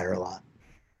an outsider a lot.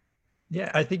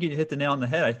 Yeah, I think you hit the nail on the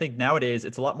head. I think nowadays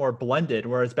it's a lot more blended,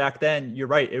 whereas back then, you're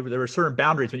right, there were certain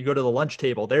boundaries. When you go to the lunch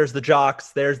table, there's the jocks,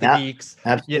 there's the geeks,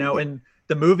 absolutely. And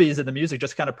the movies and the music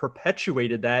just kind of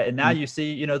perpetuated that. And now you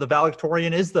see, you know, the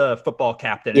valedictorian is the football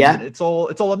captain. Yeah. And it's all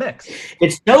a mix.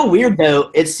 It's so weird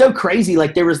though. It's so crazy.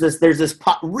 Like there's this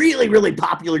really, really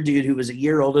popular dude who was a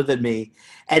year older than me.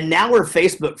 And now we're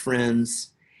Facebook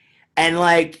friends. And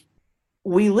like,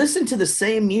 we listen to the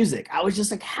same music. I was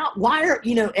just like, why are,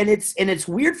 you know, and it's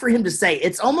weird for him to say.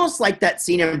 It's almost like that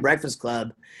scene in Breakfast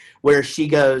Club where she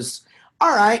goes,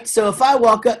 all right, so if I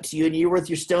walk up to you and you're with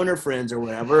your stoner friends or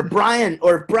whatever, or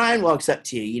if Brian walks up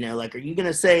to you, you know, like, are you going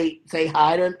to say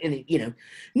hi to him? And, you know,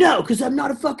 no, because I'm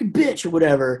not a fucking bitch or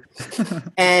whatever.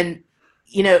 And,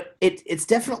 you know, it's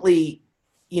definitely,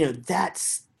 you know,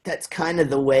 that's kind of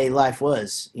the way life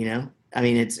was, you know? I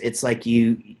mean, it's like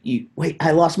you wait,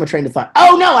 I lost my train of thought.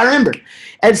 Oh, no, I remember.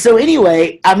 And so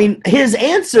anyway, I mean, his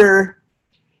answer,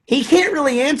 he can't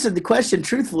really answer the question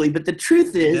truthfully, but the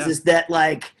truth is that,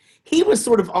 like, he was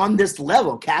sort of on this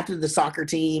level, captain of the soccer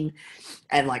team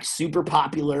and like super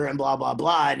popular and blah, blah,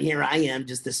 blah. And here I am,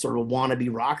 just this sort of wannabe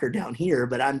rocker down here.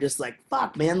 But I'm just like,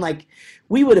 fuck, man, like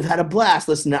we would have had a blast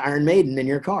listening to Iron Maiden in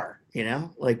your car, you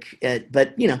know, like,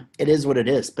 but you know, it is what it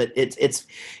is. But it's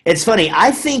funny.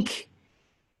 I think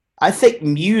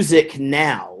music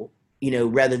now, you know,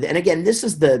 rather than, and again, this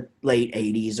is the late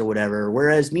 80s or whatever,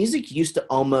 whereas music used to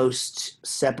almost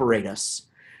separate us.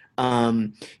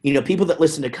 You know, people that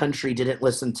listen to country didn't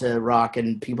listen to rock,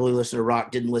 and people who listen to rock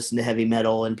didn't listen to heavy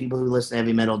metal, and people who listen to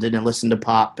heavy metal didn't listen to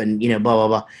pop, and, you know, blah, blah,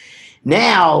 blah.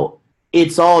 Now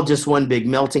it's all just one big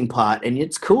melting pot, and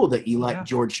it's cool that you like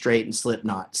George Strait and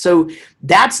Slipknot. So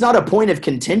that's not a point of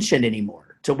contention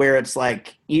anymore, to where it's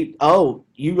like, you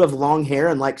have long hair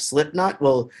and like Slipknot?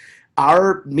 Well,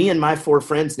 me and my 4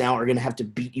 friends now are going to have to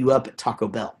beat you up at Taco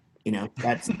Bell. You know,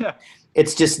 that's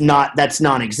it's just not, that's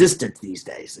non-existent these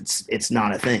days. It's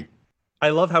not a thing. I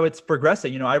love how it's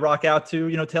progressing. You know, I rock out to,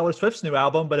 you know, Taylor Swift's new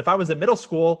album, but if I was in middle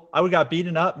school, I would got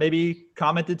beaten up, maybe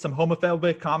commented some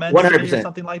homophobic comments 100%. or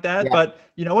something like that. Yeah. But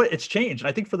you know what? It's changed.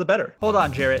 I think for the better. Hold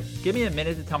on, Jarrett. Give me a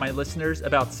minute to tell my listeners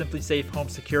about SimpliSafe Home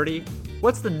Security.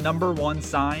 What's the #1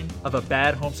 sign of a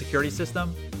bad home security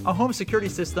system? A home security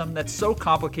system that's so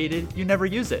complicated you never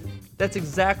use it. That's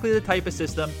exactly the type of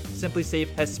system SimpliSafe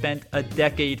has spent a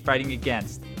decade fighting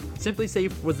against.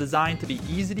 SimpliSafe was designed to be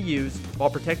easy to use while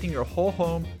protecting your whole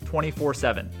home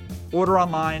 24/7. Order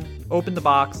online, open the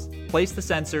box, place the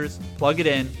sensors, plug it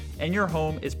in, and your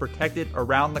home is protected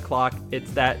around the clock.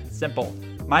 It's that simple.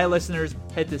 My listeners,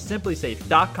 head to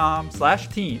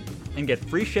simplisafe.com/team and get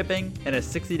free shipping and a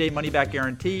 60-day money-back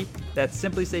guarantee. That's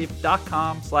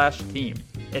simplisafe.com/team.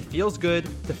 It feels good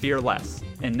to fear less.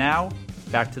 And now,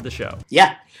 back to the show.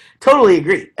 Yeah, totally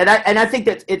agree. And I think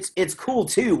that it's cool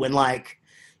too when, like,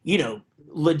 you know,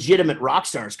 legitimate rock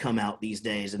stars come out these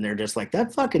days and they're just like,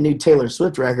 that fucking new Taylor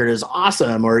Swift record is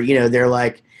awesome. Or, you know, they're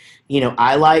like, you know,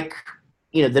 I like,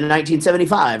 you know, the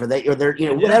 1975 or they're, you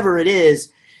know, whatever it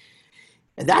is.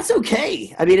 And that's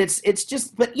okay. I mean, it's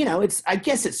just, but, you know, I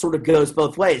guess it sort of goes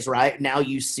both ways, right? Now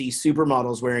you see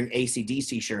supermodels wearing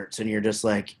AC/DC shirts and you're just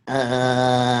like,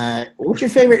 what's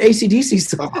your favorite AC/DC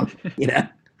song? You know?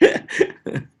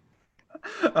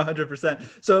 100%.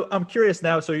 So I'm curious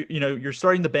now. So, you know, you're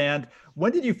starting the band.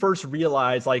 When did you first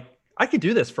realize, like, I could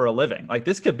do this for a living? Like,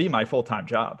 this could be my full-time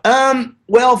job.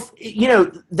 Well, you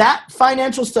know, that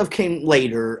financial stuff came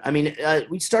later. I mean,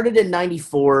 we started in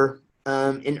 94.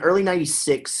 In early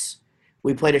 96,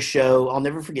 we played a show, I'll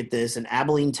never forget this, in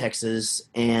Abilene, Texas.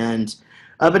 And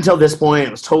up until this point,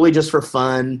 it was totally just for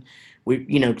fun. We,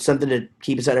 you know, something to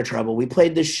keep us out of trouble. We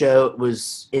played this show. It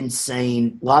was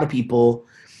insane. A lot of people.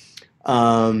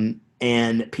 And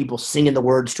people singing the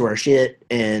words to our shit,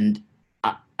 and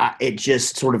it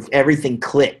just sort of everything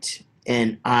clicked.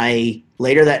 And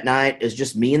later that night, it was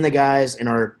just me and the guys in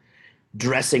our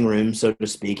dressing room, so to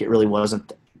speak. It really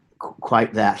wasn't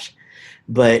quite that,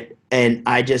 and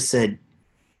I just said,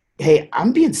 "Hey,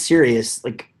 I'm being serious.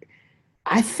 Like,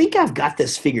 I think I've got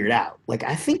this figured out. Like,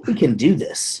 I think we can do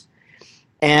this."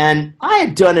 And I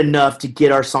had done enough to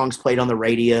get our songs played on the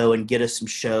radio and get us some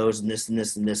shows and this and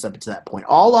this and this up to that point,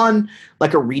 all on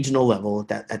like a regional level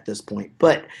at this point.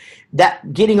 But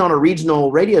that getting on a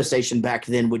regional radio station back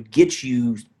then would get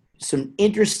you some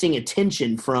interesting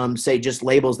attention from, say, just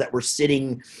labels that were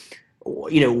sitting,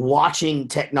 you know, watching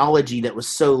technology that was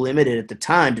so limited at the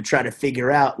time to try to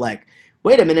figure out, like,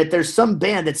 wait a minute, there's some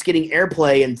band that's getting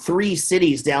airplay in 3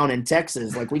 cities down in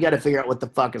Texas. Like, we got to figure out what the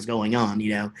fuck is going on, you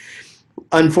know?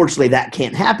 Unfortunately, that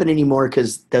can't happen anymore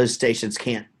because those stations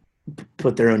can't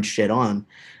put their own shit on.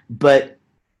 But,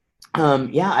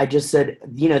 yeah, I just said,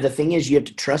 you know, the thing is you have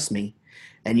to trust me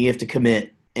and you have to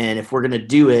commit. And if we're going to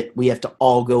do it, we have to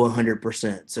all go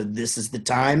 100%. So this is the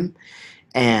time.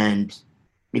 And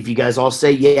if you guys all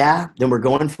say yeah, then we're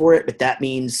going for it. But that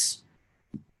means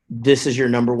this is your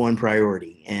number one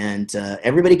priority, and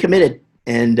everybody committed.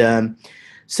 And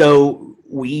so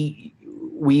we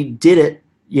did it.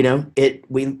 You know,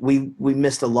 we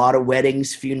missed a lot of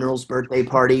weddings, funerals, birthday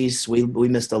parties. We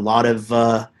missed a lot of.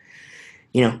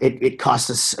 It cost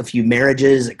us a few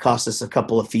marriages. It cost us a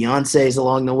couple of fiancés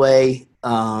along the way.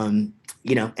 And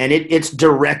it's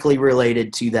directly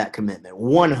related to that commitment,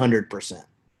 100%.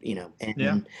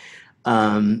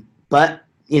 But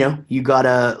you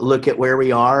gotta look at where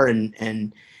we are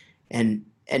and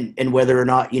whether or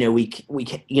not we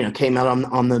came out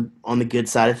on the good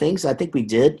side of things. I think we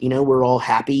did. We're all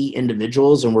happy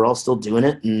individuals and we're all still doing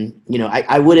it. And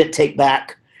I wouldn't take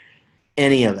back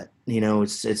any of it.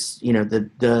 It's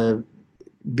the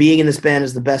being in this band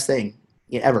is the best thing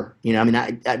ever.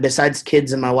 I besides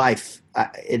kids and my wife,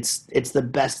 it's the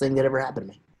best thing that ever happened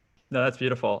to me. No, that's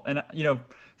beautiful. And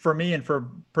for me and for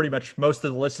pretty much most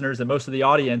of the listeners and most of the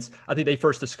audience, I think they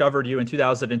first discovered you in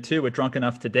 2002 with Drunk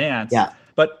Enough to Dance. Yeah.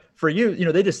 But for you,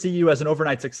 they just see you as an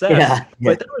overnight success. Yeah.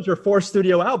 But that was your fourth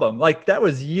studio album. Like that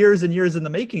was years and years in the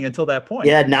making until that point.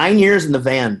 Yeah, 9 years in the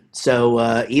van.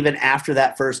 So even after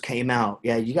that first came out,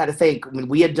 you got to think when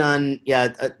we had done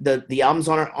the albums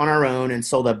on our own and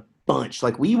sold a bunch.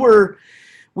 Like we were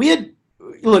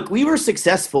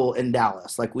successful in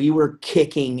Dallas. Like we were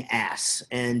kicking ass.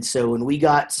 And so when we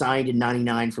got signed in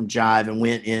 99 from Jive and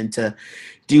went in to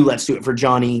do Let's Do It for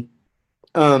Johnny,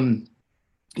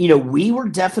 we were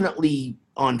definitely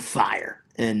on fire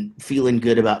and feeling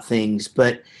good about things.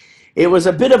 But it was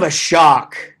a bit of a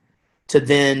shock to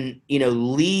then,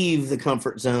 leave the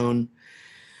comfort zone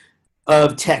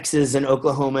of Texas and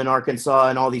Oklahoma and Arkansas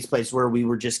and all these places where we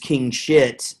were just king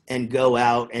shit and go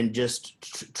out and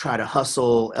just try to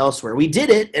hustle elsewhere. We did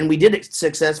it and we did it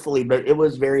successfully, but it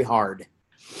was very hard.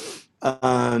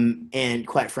 And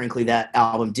quite frankly, that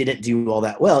album didn't do all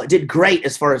that well. It did great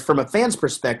as far as from a fan's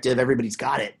perspective, everybody's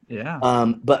got it. Yeah.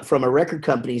 But from a record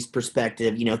company's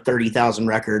perspective, 30,000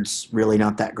 records, really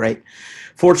not that great.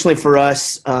 Fortunately for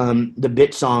us, the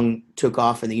Bitch song took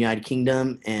off in the United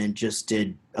Kingdom and just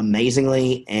did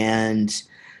amazingly. And,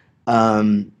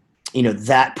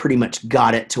 that pretty much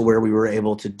got it to where we were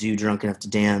able to do Drunk Enough to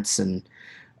Dance. And,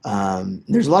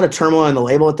 there's a lot of turmoil in the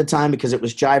label at the time because it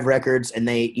was Jive Records and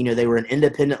they were an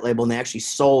independent label and they actually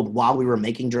sold while we were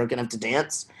making Drunk Enough to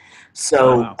Dance.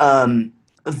 So, a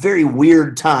very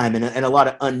weird time and a lot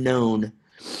of unknown.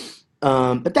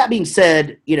 But that being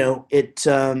said,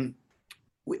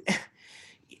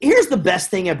 here's the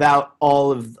best thing about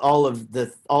all of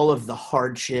the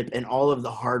hardship and all of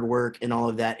the hard work and all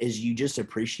of that is you just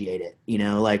appreciate it.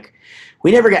 Like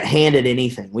we never got handed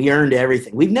anything. We earned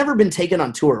everything. We've never been taken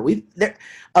on tour. We've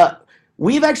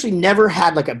actually never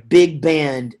had like a big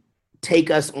band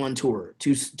take us on tour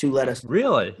to let us.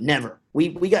 Really? Never.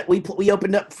 We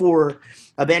opened up for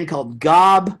a band called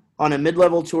Gob on a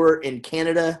mid-level tour in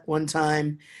Canada one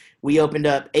time. We opened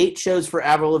up 8 shows for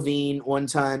Avril Lavigne one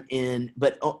time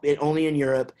but only in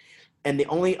Europe. And the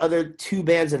only other 2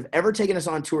 bands that have ever taken us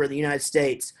on tour in the United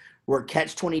States were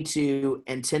Catch-22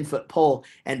 and 10 Foot Pole.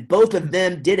 And both of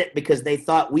them did it because they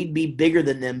thought we'd be bigger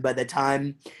than them by the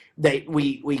time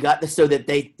we got this,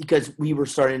 because we were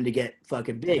starting to get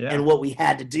fucking big. Yeah. And what we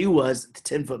had to do was the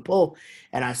 10 Foot Pole,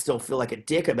 and I still feel like a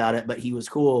dick about it, but he was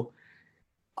cool.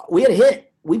 We had a hit.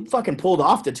 We fucking pulled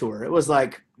off the tour. It was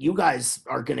like, you guys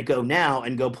are going to go now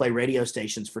and go play radio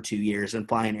stations for 2 years and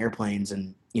fly in airplanes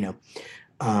and,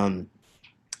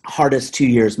 hardest 2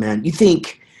 years, man. You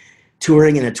think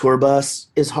touring in a tour bus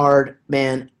is hard,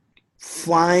 man?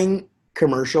 Flying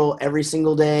commercial every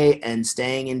single day and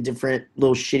staying in different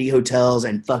little shitty hotels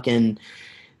and fucking,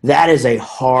 that is a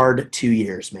hard 2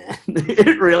 years, man.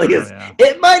 It really is. Yeah.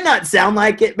 It might not sound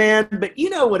like it, man, but you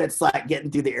know what it's like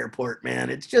getting through the airport, man.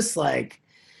 It's just like,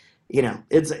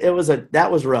 that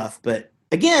was rough, but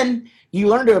again, you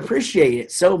learn to appreciate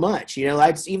it so much.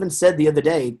 I even said the other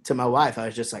day to my wife, I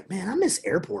was just like, man, I miss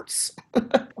airports.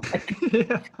 I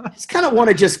just kind of want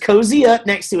to just cozy up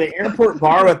next to an airport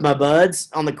bar with my buds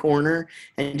on the corner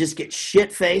and just get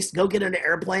shit faced, go get on an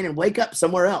airplane and wake up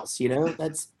somewhere else.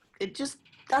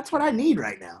 That's what I need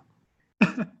right now.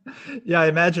 Yeah, I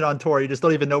imagine on tour, you just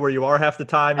don't even know where you are half the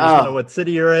time. You just don't know what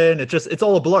city you're in. It's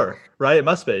all a blur, right? It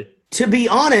must be. To be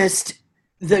honest,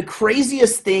 the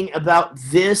craziest thing about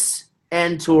this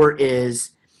end tour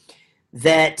is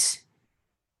that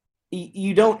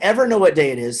you don't ever know what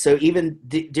day it is. So even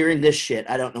during this shit,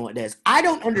 I don't know what day it is. I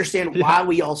don't understand why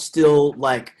we all still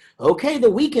like, okay, the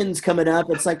weekend's coming up.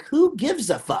 It's like, who gives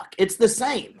a fuck? It's the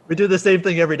same. We do the same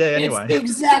thing every day anyway. It's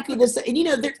exactly the same. And, you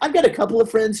know, I've got a couple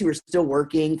of friends who are still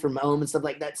working from home and stuff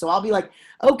like that. So I'll be like,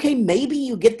 okay, maybe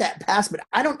you get that pass, but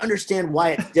I don't understand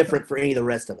why it's different for any of the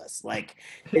rest of us. Like,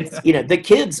 it's, you know, the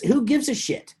kids, who gives a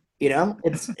shit? You know,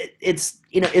 it's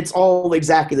you know, it's all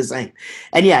exactly the same.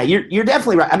 And yeah, you're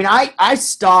definitely right. I mean, I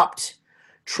stopped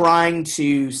trying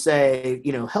to say,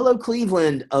 you know, hello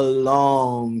Cleveland a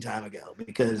long time ago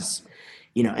because,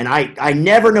 you know, and I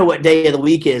never know what day of the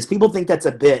week is. People think that's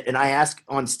a bit, and I ask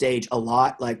on stage a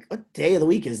lot, like, what day of the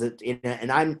week is it? You know,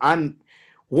 and I'm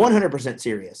 100%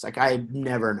 serious. Like, I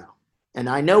never know. And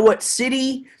I know what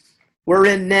city we're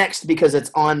in next because it's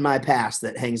on my pass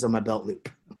that hangs on my belt loop.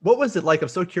 What was it like? I'm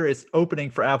so curious, opening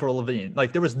for Avril Lavigne.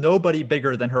 Like, there was nobody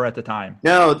bigger than her at the time.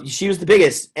 No, she was the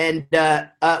biggest. And,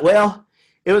 well,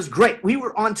 it was great. We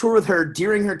were on tour with her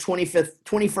during her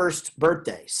 21st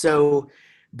birthday. So,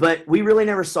 but we really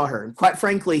never saw her. And quite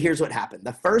frankly, here's what happened.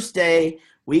 The first day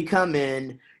we come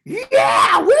in,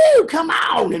 yeah, woo, come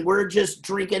on. And we're just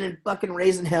drinking and fucking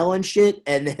raising hell and shit.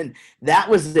 And then that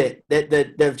was it.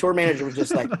 The tour manager was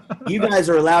just like, you guys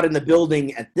are allowed in the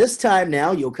building at this time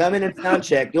now. You'll come in and sound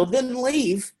check. You'll then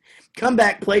leave, come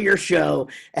back, play your show.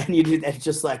 And you do that. It's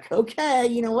just like, okay,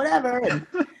 you know, whatever.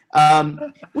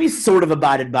 And we sort of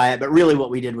abided by it. But really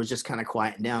what we did was just kind of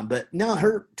quieten down. But no,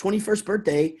 her 21st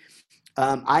birthday,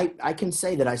 I can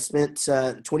say that I spent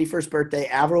 21st birthday.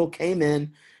 Avril came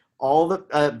in, all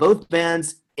the both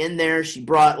bands in there. She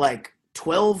brought like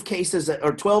 12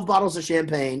 bottles of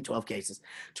champagne. 12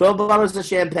 bottles of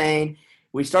champagne.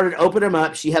 We started opening them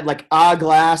up. She had like a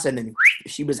glass, and then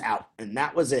she was out, and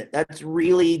that was it. That's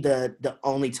really the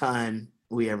only time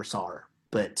we ever saw her.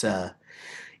 But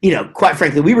you know, quite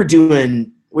frankly, we were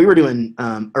doing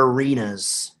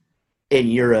arenas in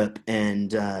Europe,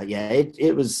 and yeah,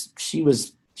 she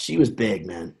was big,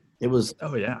 man. It was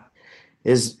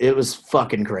it was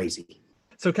fucking crazy.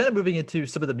 So kind of moving into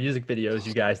some of the music videos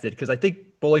you guys did, because I think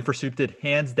Bowling for Soup did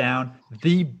hands down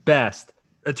the best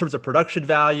in terms of production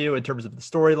value, in terms of the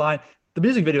storyline. The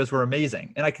music videos were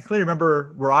amazing, and I can clearly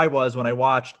remember where I was when I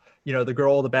watched, you know, the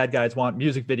Girl the Bad Guys Want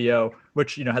music video,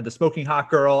 which, you know, had the smoking hot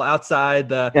girl outside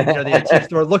the, you know, the NT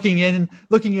store looking in and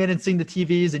seeing the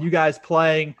TVs and you guys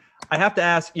playing. I have to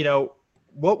ask, you know,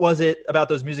 what was it about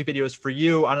those music videos for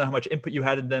you? I don't know how much input you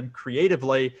had in them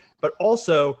creatively, but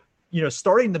also, you know,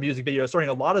 starting the music video, starting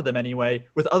a lot of them anyway,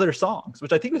 with other songs,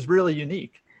 which I think was really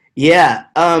unique. Yeah.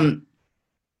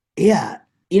 Yeah.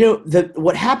 You know,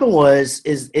 what happened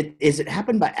it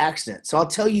happened by accident. So I'll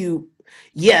tell you,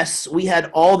 yes, we had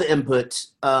all the input.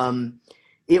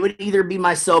 It would either be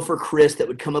myself or Chris that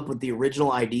would come up with the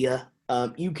original idea.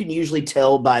 You can usually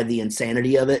tell by the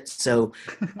insanity of it. So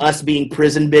us being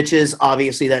prison bitches,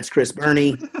 obviously that's Chris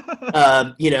Burney.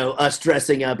 You know, us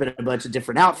dressing up in a bunch of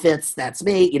different outfits, that's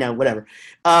me, you know, whatever.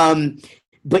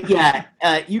 But yeah,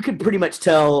 you could pretty much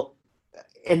tell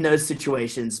in those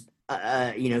situations,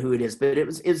 you know, who it is, but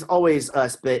it's always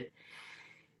us. But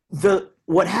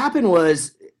what happened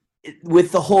was,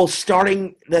 with the whole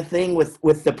starting the thing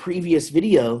with the previous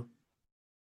video,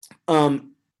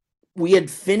 we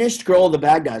had finished Girl the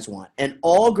Bad Guys Want, and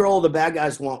all Girl the Bad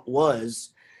Guys Want was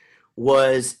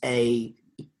just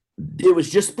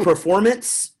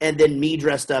performance, and then me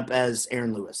dressed up as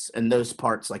Aaron Lewis and those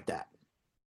parts like that.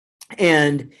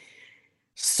 And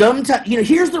sometimes, you know,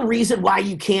 here's the reason why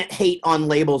you can't hate on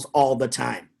labels all the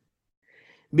time,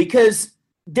 because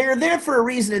they're there for a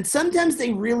reason, and sometimes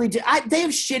they really do. They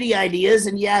have shitty ideas,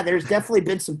 and yeah, there's definitely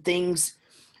been some things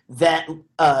that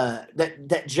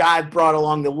Jive brought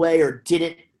along the way or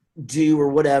didn't do or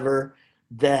whatever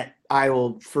that I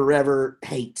will forever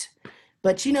hate.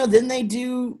 But, you know, then they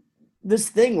do this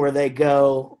thing where they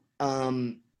go,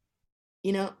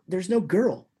 you know, there's no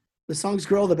girl. The song's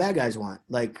Girl the Bad Guys Want.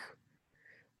 Like,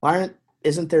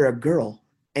 isn't there a girl?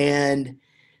 And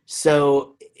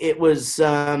so it was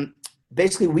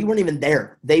basically, we weren't even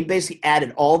there. They basically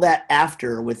added all that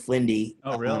after with Lindy.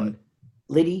 Oh, really?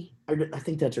 Liddy, I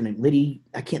think that's her name. Liddy,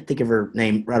 I can't think of her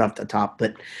name right off the top,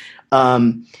 but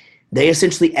they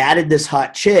essentially added this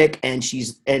hot chick, and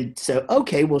so,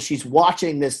 okay, well, she's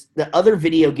watching this, the other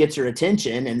video gets her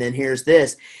attention, and then here's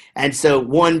this. And so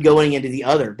one going into the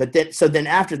other. But then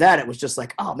after that, it was just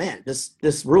like, oh man,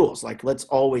 this rules. Like, let's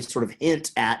always sort of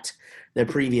hint at the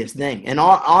previous thing. And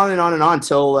on and on and on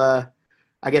till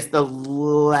I guess the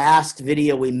last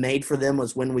video we made for them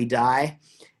was When We Die.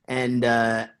 And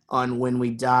on When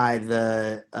We Die,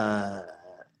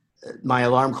 my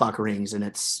alarm clock rings and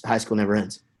it's High School Never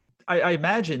Ends. I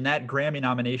imagine that Grammy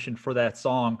nomination for that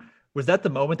song Was that the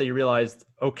moment that you realized,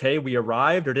 okay, we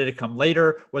arrived, or did it come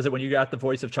later? Was it when you got the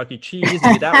voice of Chuck E. Cheese?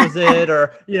 Maybe that was it,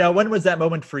 or when was that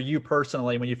moment for you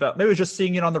personally when you felt maybe it was just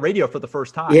seeing it on the radio for the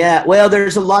first time? Yeah, well,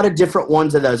 there's a lot of different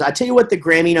ones of those. I tell you what, the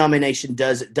Grammy nomination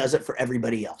does. It does it for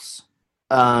everybody else.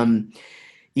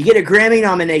 You get a Grammy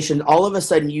nomination, all of a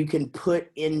sudden you can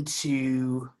put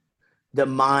into the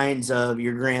minds of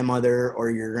your grandmother or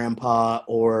your grandpa,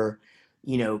 or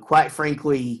quite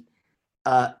frankly,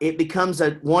 it becomes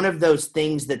one of those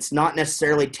things that's not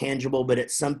necessarily tangible, but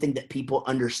it's something that people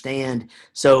understand.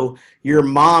 So your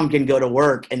mom can go to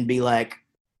work and be like,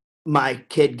 my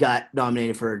kid got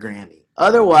nominated for a Grammy.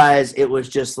 Otherwise, it was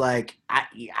just like,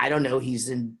 I don't know, he's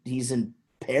in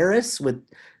Paris with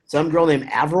some girl named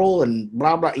Avril and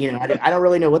blah, blah, I don't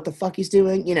really know what the fuck he's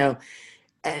doing,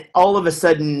 and all of a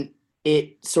sudden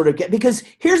it sort of because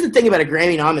here's the thing about a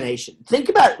Grammy nomination. Think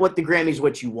about what the Grammys,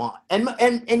 what you want.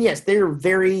 And yes, they're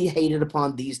very hated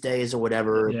upon these days or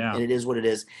whatever. Yeah. And it is what it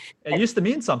is. It used to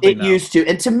mean something. It used to.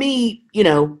 And to me,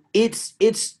 it's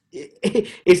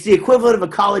the equivalent of a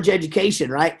college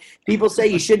education, right? People say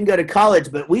you shouldn't go to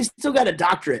college, but we still got a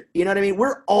doctorate. You know what I mean?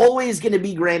 We're always going to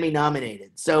be Grammy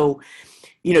nominated. So,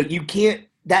 you can't,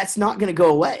 that's not going to go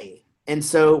away. And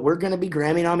so we're going to be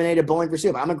Grammy nominated Bowling for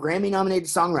Soup. I'm a Grammy nominated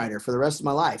songwriter for the rest of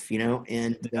my life,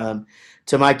 and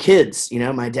to my kids,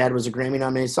 my dad was a Grammy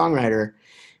nominated songwriter.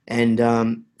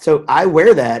 And so I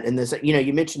wear that. And this,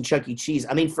 you mentioned Chuck E. Cheese.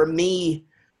 I mean, for me,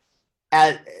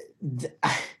 I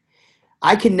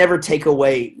can never take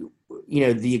away,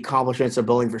 the accomplishments of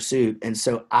Bowling for Soup. And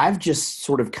so I've just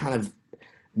sort of kind of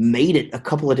made it a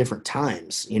couple of different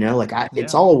times,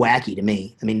 it's all wacky to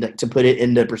me. I mean, to put it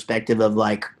into perspective of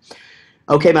like,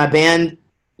 okay, my band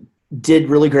did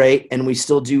really great and we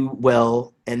still do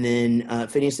well. And then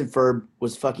Phineas and Ferb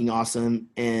was fucking awesome.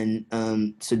 And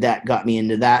so that got me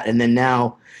into that. And then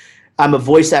now I'm a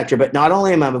voice actor, but not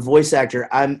only am I a voice actor,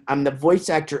 I'm the voice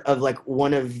actor of like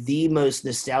one of the most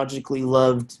nostalgically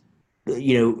loved,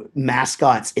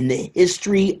 mascots in the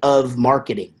history of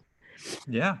marketing.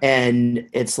 Yeah. And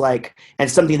it's like, and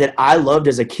something that I loved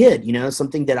as a kid,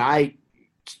 something that I,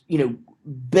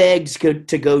 begged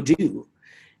to go do.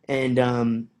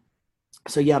 And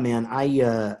so yeah, man,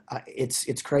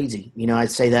 it's crazy. I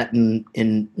say that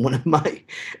in one of my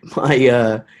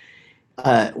I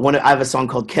have a song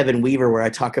called Kevin Weaver where I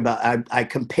talk about I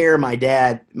compare my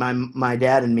dad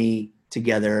and me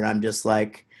together, and I'm just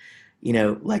like,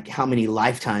 like how many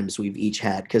lifetimes we've each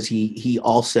had, because he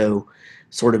also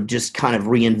sort of just kind of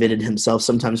reinvented himself,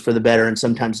 sometimes for the better and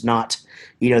sometimes not,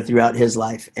 throughout his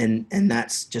life. And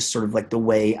that's just sort of like the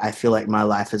way I feel like my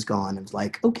life has gone. It's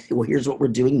like, okay, well, here's what we're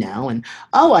doing now. And,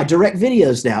 I direct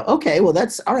videos now. Okay, well,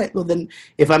 that's all right. Well, then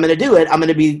if I'm going to do it, I'm going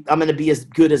to be as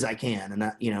good as I can. And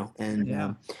that,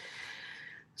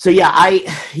 so yeah,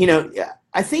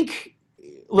 I think,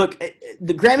 look,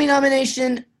 the Grammy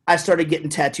nomination, I started getting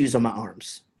tattoos on my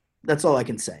arms. That's all I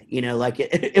can say.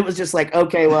 It was just like,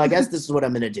 okay, well, I guess this is what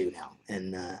I'm going to do now.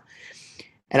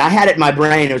 And I had it in my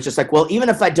brain. It was just like, well, even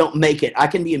if I don't make it, I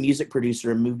can be a music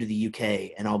producer and move to the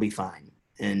UK and I'll be fine.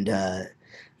 And,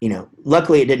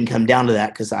 luckily it didn't come down to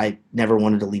that because I never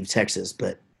wanted to leave Texas.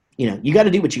 But, you got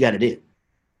to do what you got to do.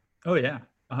 Oh, yeah,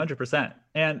 100%.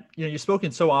 And, you've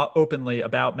spoken so openly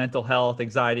about mental health,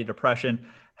 anxiety, depression.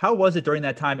 How was it during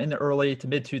that time in the early to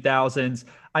mid 2000s?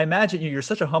 I imagine you're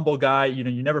such a humble guy, you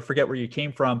never forget where you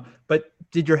came from, but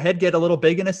did your head get a little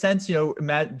big in a sense,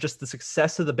 just the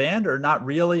success of the band, or not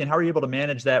really? And how are you able to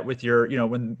manage that with your,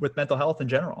 with mental health in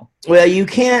general? Well, you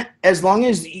can't, as long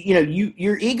as,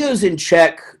 your ego's in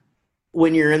check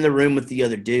when you're in the room with the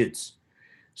other dudes.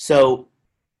 So,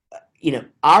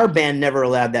 our band never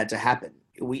allowed that to happen.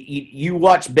 You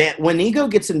watch when ego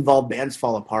gets involved, bands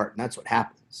fall apart, and that's what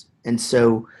happens. And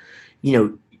so,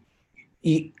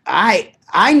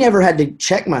 I never had to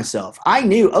check myself. I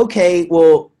knew, okay,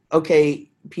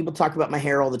 people talk about my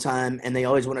hair all the time, and they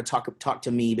always want to talk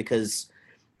to me because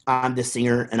I'm the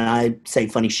singer and I say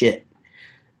funny shit.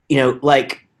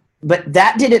 But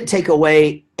that didn't take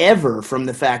away ever from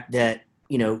the fact that,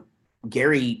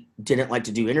 Gary didn't like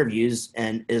to do interviews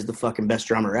and is the fucking best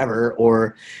drummer ever,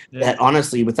 or that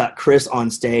honestly, without Chris on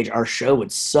stage, our show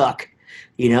would suck.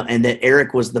 And that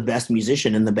Eric was the best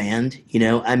musician in the band,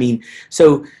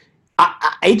 so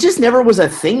it just never was a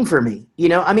thing for me,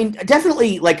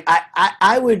 definitely like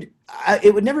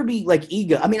it would never be like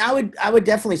ego. I would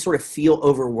definitely sort of feel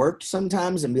overworked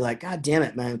sometimes and be like, God damn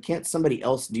it, man, can't somebody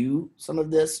else do some of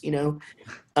this,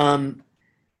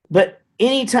 but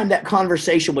anytime that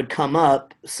conversation would come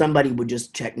up, somebody would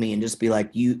just check me and just be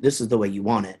like, this is the way you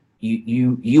want it.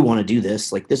 You want to do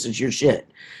this, like this is your shit,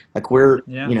 like we're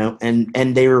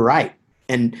and they were right.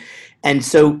 And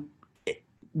so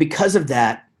because of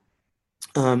that,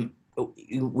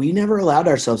 we never allowed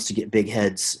ourselves to get big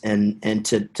heads and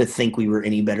to think we were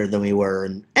any better than we were.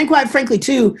 And quite frankly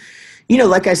too,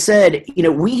 like I said,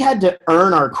 we had to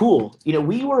earn our cool.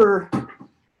 We were,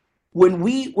 when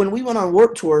we went on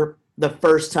Warped Tour the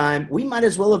first time, we might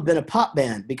as well have been a pop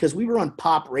band because we were on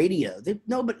pop radio.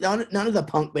 But none of the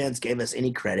punk bands gave us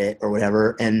any credit or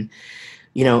whatever. And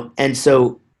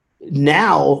so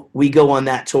now we go on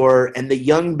that tour and the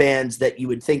young bands that you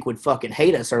would think would fucking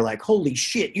hate us are like, holy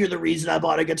shit, you're the reason I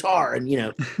bought a guitar.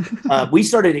 And, we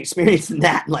started experiencing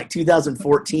that in like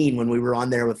 2014 when we were on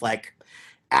there with like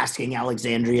Asking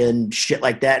Alexandria and shit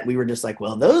like that. We were just like,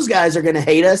 well, those guys are going to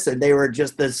hate us. And they were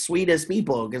just the sweetest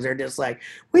people because they're just like,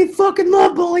 we fucking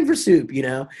love Bowling for Soup,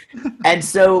 And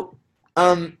so,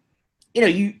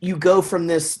 you go from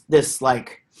this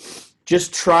like,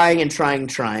 just trying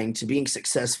to being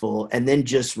successful and then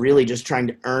just really just trying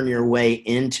to earn your way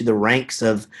into the ranks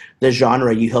of the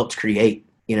genre you helped create,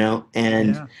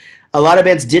 and a lot of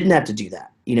bands didn't have to do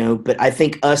that, but I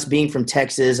think us being from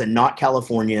Texas and not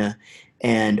California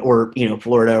or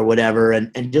Florida or whatever,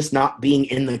 and just not being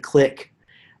in the clique,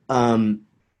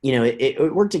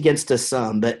 it worked against us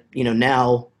some, but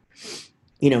now,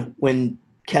 when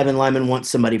Kevin Lyman wants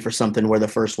somebody for something, we're the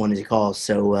first one he calls.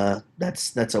 So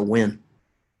that's a win.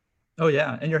 Oh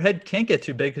yeah, and your head can't get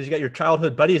too big because you got your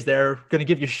childhood buddies there going to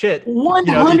give you shit. 100%.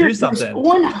 If you do something.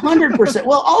 100%.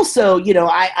 Well, also,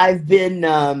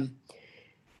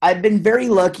 I've been very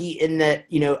lucky in that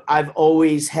I've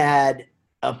always had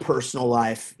a personal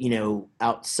life,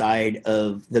 outside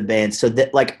of the band, so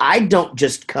that like I don't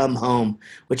just come home.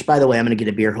 Which, by the way, I'm going to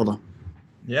get a beer. Hold on.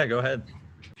 Yeah, go ahead.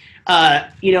 I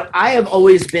have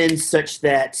always been such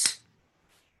that,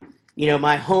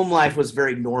 my home life was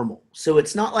very normal. So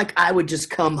it's not like I would just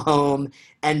come home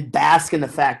and bask in the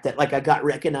fact that like I got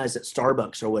recognized at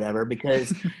Starbucks or whatever,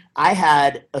 because I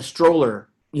had a stroller,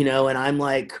 and I'm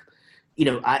like,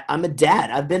 I'm a dad.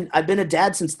 I've been a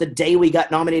dad since the day we got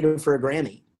nominated for a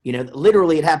Grammy.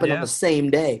 Literally it happened on the same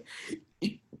day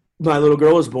my little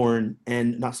girl was born,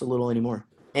 and not so little anymore.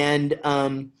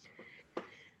 And,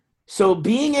 so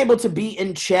being able to be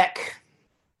in check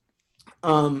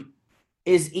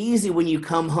is easy when you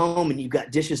come home and you've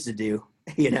got dishes to do,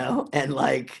 and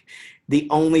like the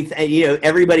only thing,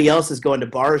 everybody else is going to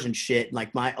bars and shit.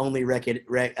 Like my only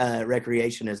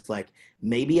recreation is like,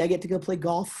 maybe I get to go play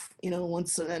golf,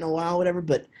 once in a while, whatever.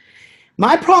 But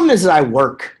my problem is that I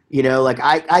work, like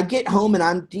I get home and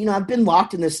I've been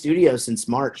locked in the studio since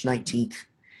March 19th,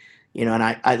 and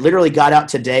I literally got out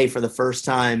today for the first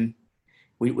time.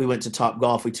 We went to Top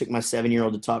Golf. We took my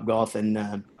 7-year-old to Top Golf, and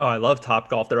oh, I love Top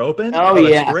Golf. They're open. Oh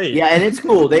yeah, that's great. Yeah, and it's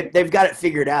cool. They've got it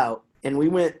figured out. And we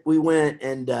went,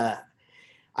 and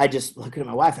I just looked at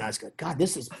my wife, and I was like, God,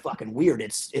 this is fucking weird.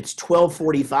 It's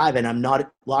 12:45, and I'm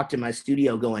not locked in my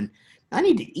studio going, I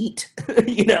need to eat.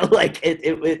 Like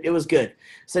it was good.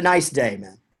 It's a nice day,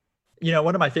 man.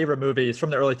 One of my favorite movies from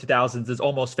the early 2000s is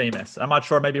Almost Famous. I'm not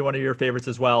sure, maybe one of your favorites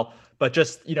as well, but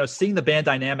just, seeing the band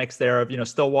dynamics there of,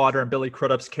 Stillwater and Billy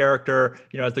Crudup's character,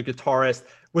 as the guitarist,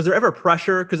 was there ever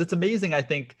pressure? Because it's amazing, I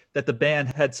think, that the band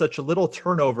had such a little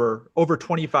turnover over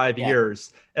 25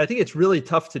 years. And I think it's really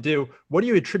tough to do. What do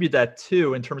you attribute that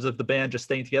to in terms of the band just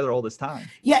staying together all this time?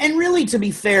 Yeah, and really, to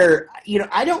be fair,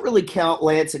 I don't really count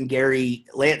Lance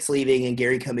leaving and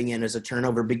Gary coming in as a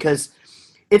turnover, because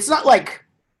it's not like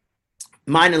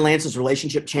mine and Lance's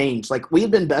relationship changed. Like we had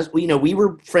been we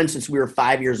were friends since we were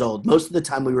 5 years old. Most of the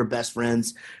time we were best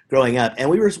friends growing up, and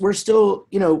we're still,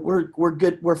 we're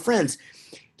good. We're friends.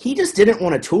 He just didn't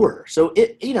want to tour. So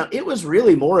it was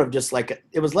really more of just like,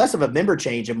 it was less of a member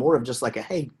change and more of just like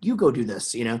hey, you go do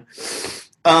this,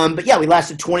 But yeah, we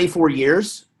lasted 24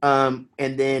 years. And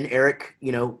then Eric,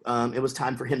 it was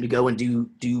time for him to go and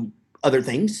do other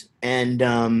things. And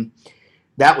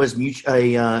that was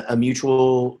a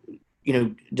mutual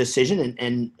decision,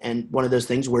 and one of those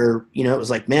things where, it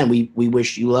was like, man, we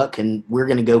wish you luck and we're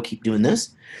going to go keep doing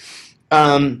this.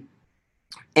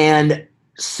 And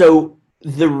so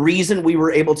the reason we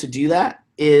were able to do that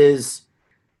is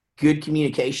good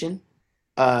communication,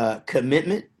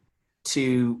 commitment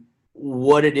to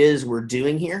what it is we're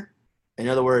doing here. In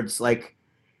other words, like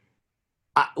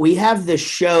we have this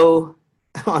show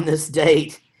on this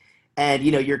date, and,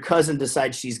 your cousin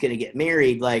decides she's going to get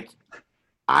married. Like,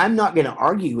 I'm not going to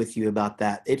argue with you about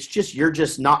that. It's just, you're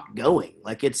just not going.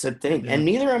 Like, it's a thing. And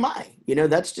neither am I.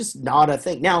 That's just not a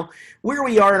thing. Now, where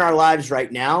we are in our lives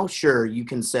right now, sure, you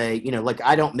can say, like,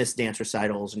 I don't miss dance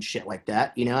recitals and shit like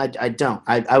that. I don't.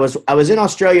 I was in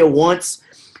Australia once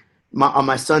on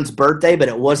my son's birthday, but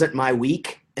it wasn't my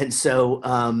week. And so,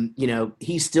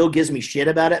 he still gives me shit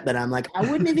about it, but I'm like, I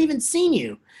wouldn't have even seen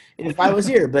you if I was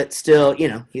here, but still,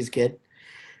 he's a kid.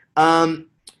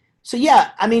 So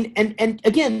yeah, I mean, and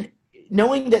again,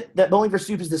 knowing that Bowling for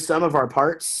Soup is the sum of our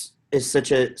parts is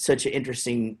such an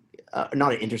interesting,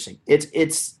 not interesting.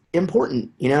 It's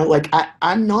important, like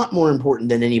I'm not more important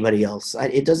than anybody else.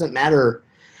 It doesn't matter,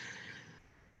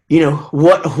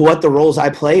 what the roles I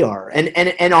play are.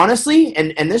 And honestly,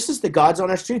 and this is the God's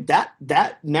honest truth,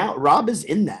 that now Rob is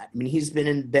in that. I mean, he's been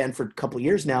in band for a couple of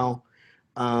years now.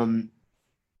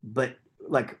 But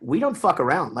like, we don't fuck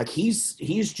around. Like, he's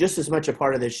just as much a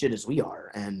part of this shit as we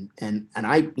are. And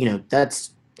I,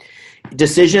 that's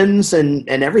decisions and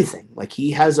everything. Like,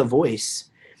 he has a voice.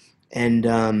 And,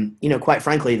 quite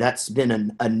frankly, that's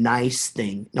been a nice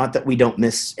thing. Not that we don't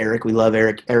miss Eric. We love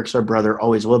Eric. Eric's our brother,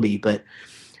 always will be. But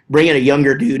bringing a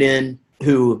younger dude in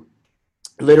who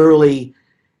literally,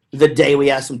 the day we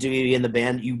asked him to be in the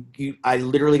band, I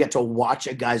literally got to watch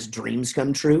a guy's dreams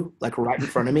come true, like right in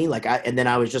front of me. And then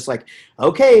I was just like,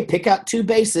 okay, pick out 2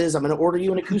 basses. I'm going to order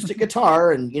you an acoustic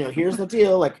guitar. And, here's the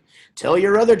deal. Like, tell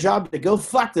your other job to go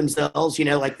fuck themselves.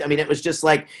 It was just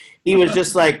like, he was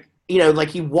just like, like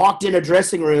he walked in a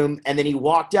dressing room and then he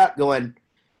walked out going,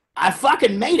 I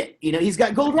fucking made it. He's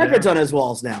got gold records on his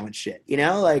walls now and shit,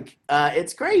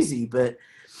 it's crazy, but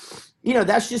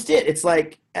that's just it. It's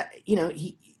like,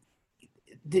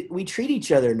 we treat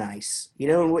each other nice,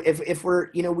 if we're,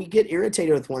 we get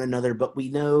irritated with one another, but we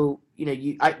know,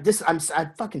 I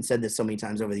fucking said this so many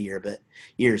times over the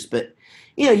years, but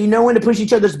you know when to push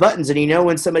each other's buttons, and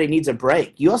when somebody needs a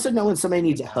break. You also know when somebody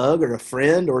needs a hug or a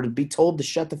friend or to be told to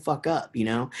shut the fuck up,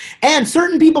 and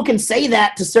certain people can say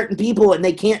that to certain people and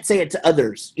they can't say it to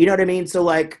others. You know what I mean? So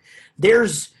like,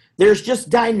 there's just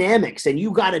dynamics, and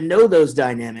you got to know those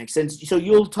dynamics. And so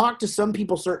you'll talk to some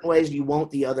people certain ways, you won't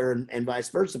the other, and vice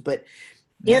versa. But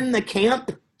in the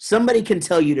camp, somebody can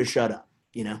tell you to shut up,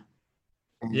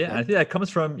 Yeah, I think that comes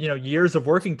from, years of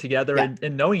working together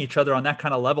and knowing each other on that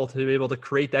kind of level to be able to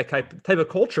create that type of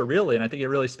culture, really. And I think it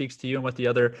really speaks to you and what the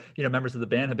other, members of the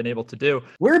band have been able to do.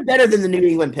 We're better than the New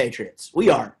England Patriots.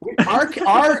 We are.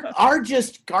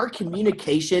 Our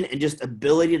communication and just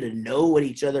ability to know what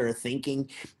each other are thinking.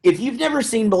 If you've never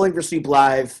seen Bowling for Soup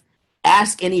live,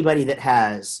 ask anybody that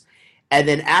has, and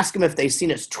then ask them if they've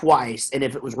seen us twice and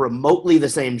if it was remotely the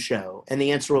same show. And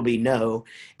the answer will be no.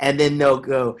 And then they'll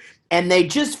go, and they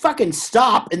just fucking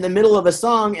stop in the middle of a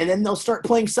song, and then they'll start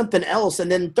playing something else.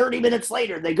 And then 30 minutes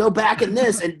later, they go back in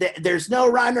this, and there's no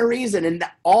rhyme or reason. And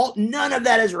none of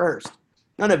that is rehearsed.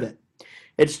 None of it.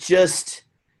 It's just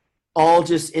all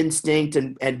just instinct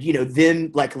and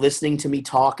them like listening to me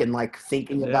talk and like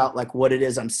thinking about like what it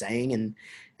is I'm saying.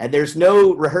 And there's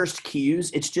no rehearsed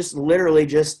cues. It's just literally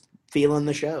just feeling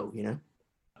the show,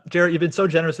 Jarrett, you've been so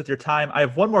generous with your time. I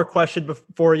have one more question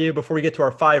for you before we get to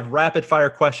our 5 rapid fire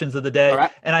questions of the day. Right.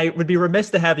 And I would be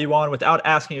remiss to have you on without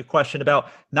asking a question about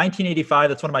 1985.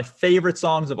 That's one of my favorite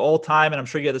songs of all time. And I'm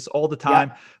sure you get this all the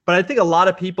time, but I think a lot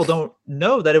of people don't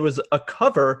know that it was a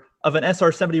cover of an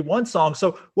SR-71 song.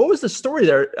 So what was the story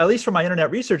there? At least from my internet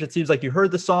research, it seems like you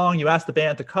heard the song, you asked the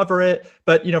band to cover it,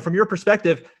 but from your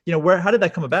perspective, how did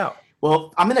that come about?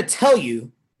 Well, I'm going to tell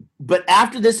you, but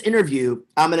after this interview,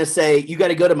 I'm going to say, you got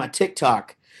to go to my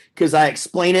TikTok because I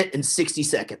explain it in 60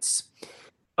 seconds.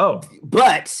 Oh.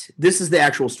 But this is the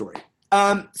actual story.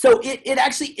 So it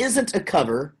actually isn't a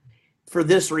cover for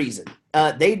this reason.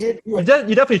 They did. You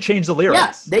definitely changed the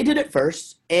lyrics. Yeah, they did it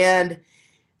first. And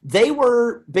they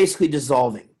were basically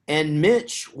dissolving. And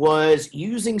Mitch was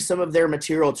using some of their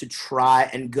material to try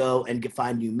and go and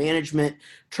find new management,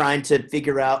 trying to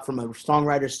figure out from a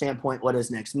songwriter standpoint what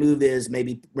his next move is,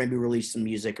 maybe release some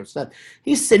music or stuff.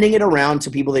 He's sending it around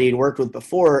to people that he'd worked with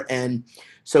before. And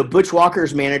so Butch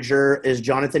Walker's manager is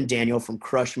Jonathan Daniel from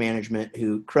Crush Management,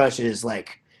 who Crush is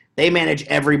like, they manage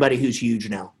everybody who's huge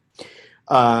now.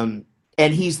 And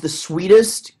he's the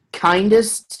sweetest,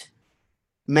 kindest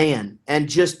man. And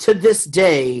just to this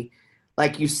day,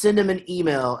 like, you send him an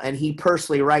email and he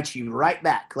personally writes you right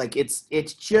back. Like, it's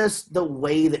just the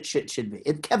way that shit should be.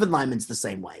 Kevin Lyman's the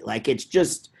same way. Like, it's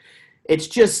just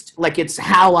like, it's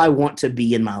how I want to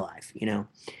be in my life,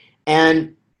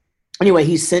 And anyway,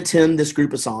 he sent him this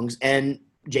group of songs, and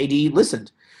JD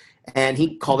listened. And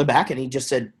he called him back and he just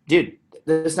said, dude,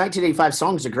 this 1985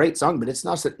 song is a great song, but it's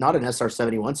not an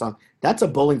SR-71 song. That's a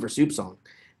Bowling for Soup song.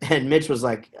 And Mitch was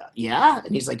like, yeah?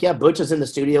 And he's like, yeah, Butch is in the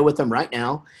studio with them right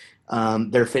now.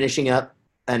 They're finishing up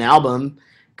an album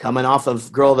coming off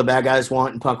of Girl the Bad Guys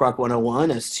Want and Punk Rock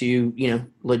 101 as two,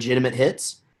 legitimate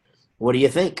hits. What do you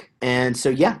think? And so,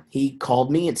 yeah, he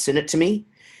called me and sent it to me.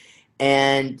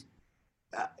 And,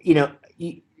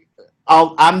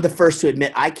 I'm the first to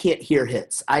admit I can't hear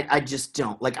hits. I just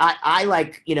don't. Like I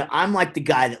like, I'm like the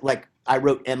guy that like I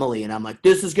wrote Emily and I'm like,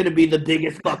 this is going to be the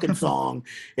biggest fucking song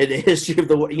in the history of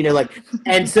the world, like,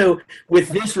 and so with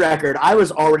this record, I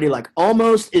was already like,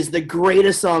 Almost is the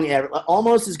greatest song ever.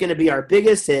 Almost is going to be our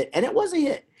biggest hit. And it was a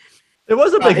hit. It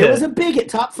was a big hit. It was a big hit,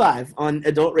 top 5 on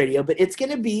adult radio, but it's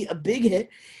going to be a big hit.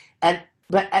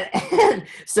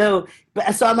 So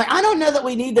I'm like, I don't know that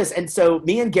we need this. And so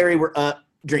me and Gary were up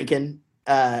drinking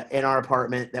in our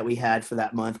apartment that we had for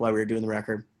that month while we were doing the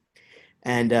record.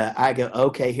 And I go,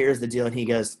 okay, here's the deal. And he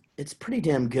goes, it's pretty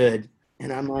damn good.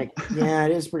 And I'm like, yeah,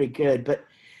 it is pretty good. But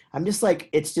I'm just like,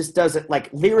 it just doesn't, like,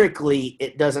 lyrically,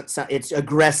 it doesn't sound, it's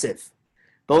aggressive.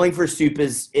 Bowling for Soup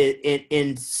is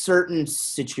in certain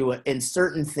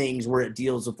things where it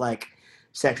deals with, like,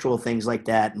 sexual things like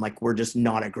that. And, like, we're just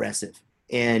not aggressive.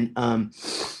 And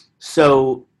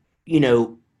so,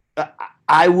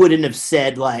 I wouldn't have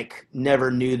said, like,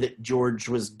 never knew that George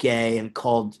was gay and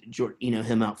called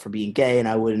him out for being gay, and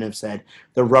I wouldn't have said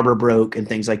the rubber broke and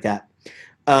things like that.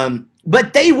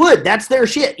 But they would. That's their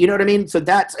shit. You know what I mean? So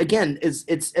that's, again,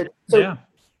 so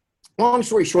long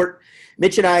story short,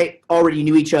 Mitch and I already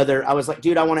knew each other. I was like,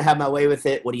 dude, I want to have my way with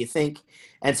it. What do you think?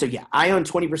 And so, yeah, I own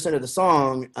 20% of the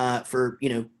song for,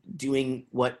 doing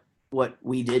what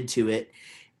we did to it.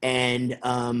 And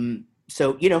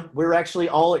so, we're actually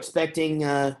all expecting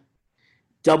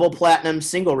double platinum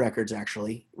single records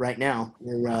actually right now.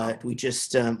 We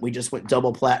just went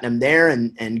double platinum there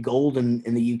and gold in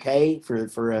the UK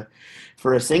for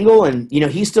a single. And,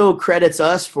 he still credits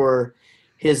us for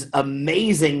his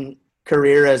amazing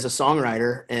career as a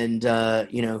songwriter. And,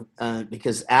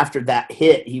 because after that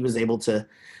hit, he was able to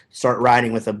start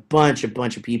writing with a bunch of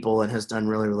people and has done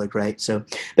really, really great. So,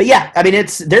 but yeah, I mean,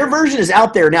 their version is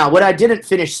out there now. What I didn't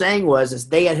finish saying is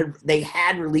they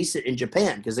had released it in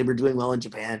Japan because they were doing well in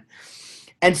Japan.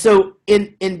 And so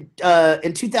in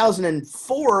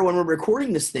 2004, when we're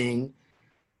recording this thing,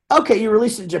 okay, you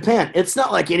released it in Japan. It's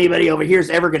not like anybody over here is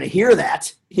ever going to hear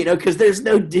that, because there's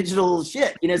no digital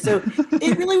shit, so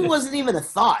it really wasn't even a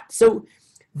thought. So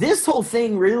this whole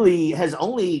thing really has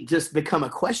only just become a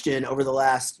question over the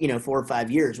last, 4 or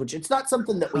 5 years, which it's not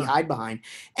something that we hide behind.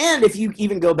 And if you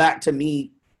even go back to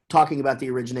me talking about the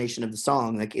origination of the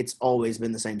song, like, it's always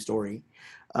been the same story.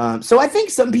 So I think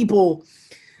some people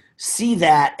see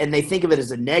that and they think of it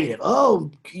as a negative. Oh,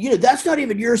 that's not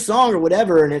even your song or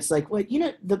whatever. And it's like, well,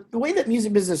 the way that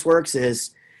music business works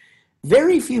is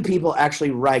very few people actually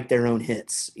write their own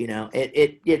hits.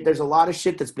 There's a lot of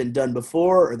shit that's been done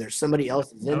before, or there's somebody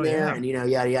else that's in there, and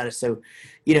yada yada. So,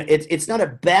 it's not a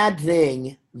bad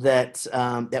thing that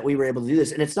that we were able to do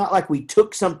this, and it's not like we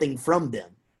took something from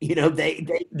them.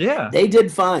 They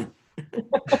did fine.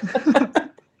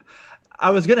 I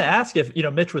was going to ask if,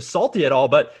 Mitch was salty at all,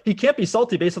 but he can't be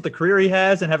salty based on the career he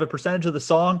has and have a percentage of the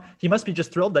song. He must be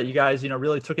just thrilled that you guys,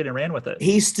 really took it and ran with it.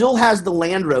 He still has the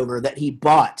Land Rover that he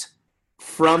bought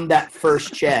from that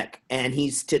first check, and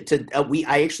he's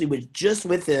I actually was just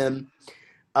with him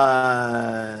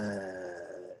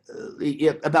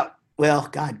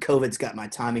COVID's got my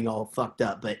timing all fucked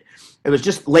up, but it was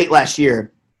just late last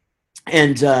year,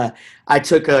 and I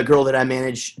took a girl that I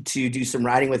managed to do some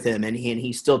riding with him, and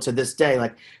he still to this day,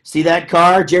 like, see that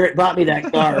car? Jarrett bought me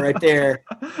that car right there.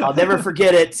 I'll never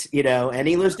forget it, and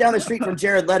he lives down the street from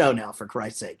Jared Leto now, for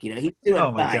Christ's sake. He's doing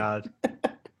Oh my fine. God.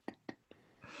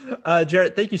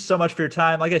 Jarrett, thank you so much for your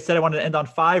time. Like I said, I wanted to end on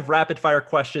 5 rapid fire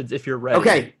questions if you're ready.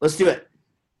 Okay, let's do it.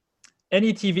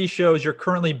 Any TV shows you're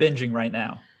currently binging right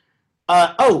now?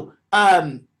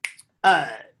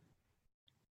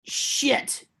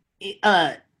 Shit.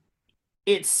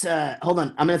 It's hold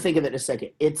on, I'm gonna think of it in a second.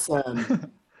 It's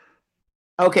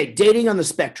okay, Dating on the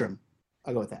Spectrum.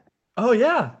 I'll go with that. Oh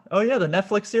yeah, the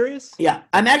Netflix series. Yeah,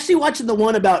 I'm actually watching the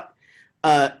one about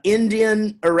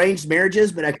Indian arranged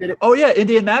marriages, but I couldn't. Oh yeah,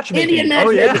 Indian matchmaking. Indian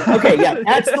matchmaking. Oh yeah. Okay, yeah,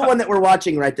 that's the one that we're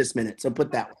watching right this minute. So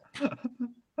put that one.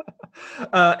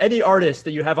 Any artist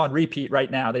that you have on repeat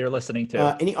right now that you're listening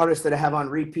to? Any artist that I have on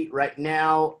repeat right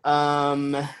now?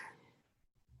 Well,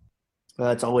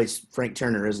 it's always Frank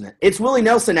Turner, isn't it? It's Willie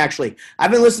Nelson, actually.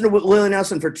 I've been listening to Willie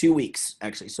Nelson for 2 weeks,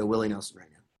 actually. So Willie Nelson right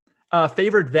now.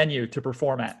 Favorite venue to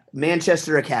perform at?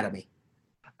 Manchester Academy.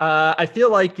 I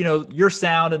feel like, your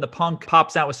sound and the punk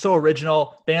pop sound was so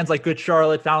original. Bands like Good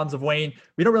Charlotte, Fountains of Wayne,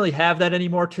 we don't really have that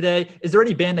anymore today. Is there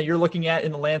any band that you're looking at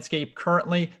in the landscape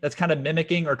currently that's kind of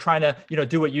mimicking or trying to,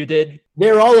 do what you did?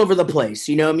 They're all over the place.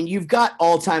 You've got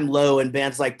All Time Low and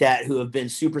bands like that who have been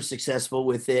super successful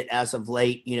with it as of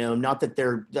late. Not that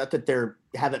they're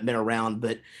haven't been around,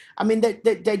 but I mean,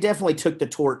 they definitely took the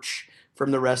torch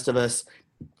from the rest of us.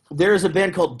 There's a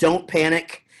band called Don't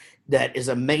Panic that is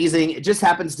amazing. It just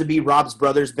happens to be Rob's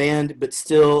brother's band, but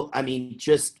still, I mean,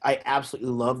 I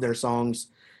absolutely love their songs.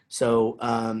 So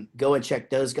go and check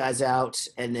those guys out.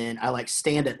 And then I like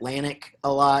Stand Atlantic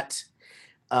a lot.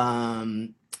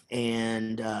 And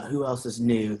who else is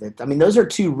new? Those are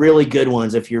two really good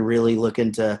ones if you're really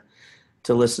looking to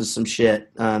listen to some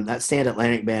shit. That Stand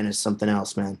Atlantic band is something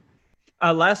else, man.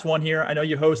 Last one here. I know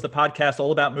you host a podcast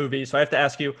all about movies, so I have to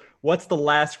ask you, what's the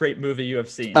last great movie you have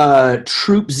seen?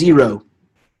 Troop Zero.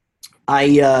 I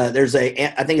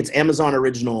think it's Amazon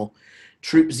original,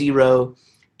 Troop Zero.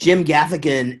 Jim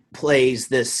Gaffigan plays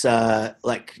this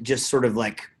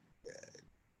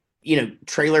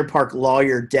trailer park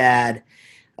lawyer dad,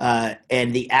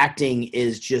 and the acting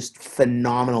is just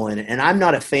phenomenal in it. And I'm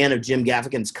not a fan of Jim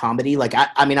Gaffigan's comedy. Like I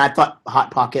thought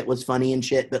Hot Pocket was funny and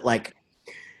shit, but like.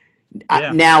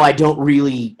 Now I don't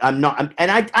really. I'm not,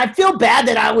 and I feel bad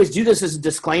that I always do this as a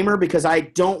disclaimer because I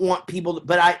don't want people.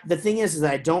 The thing is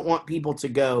that I don't want people to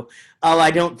go, "Oh,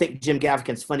 I don't think Jim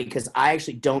Gaffigan's funny," because I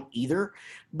actually don't either.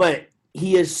 But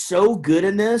he is so good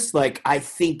in this. Like I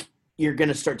think you're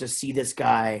gonna start to see this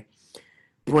guy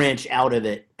branch out of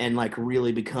it and like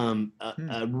really become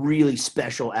a really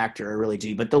special actor. I really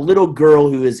do. But the little girl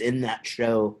who is in that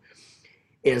show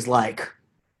is like.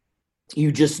 You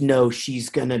just know she's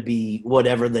gonna be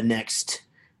whatever the next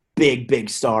big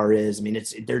star is. I mean,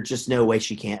 there's just no way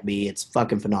she can't be. It's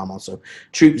fucking phenomenal. So,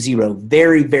 Troop Zero,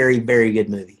 very, very, very good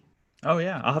movie. Oh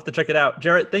yeah, I'll have to check it out.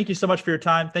 Jarrett, thank you so much for your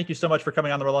time. Thank you so much for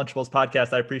coming on the Relunchables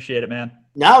podcast. I appreciate it, man.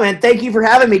 No, man, thank you for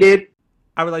having me, dude.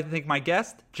 I would like to thank my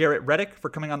guest, Jarrett Reddick, for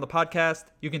coming on the podcast.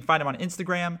 You can find him on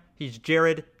Instagram. He's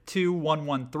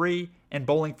Jared2113, and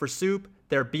Bowling for Soup.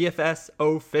 They're BFS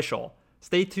official.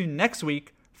 Stay tuned next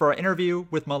week for our interview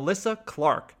with Melissa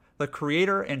Clark, the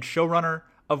creator and showrunner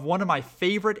of one of my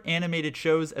favorite animated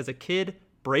shows as a kid,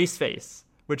 Braceface,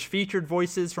 which featured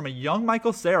voices from a young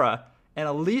Michael Cera and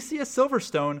Alicia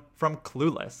Silverstone from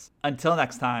Clueless. Until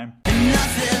next time.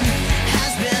 Nothing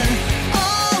has been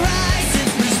alright since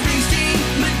Bruce Springsteen,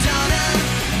 Madonna,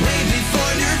 way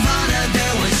before Nirvana.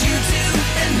 There was U2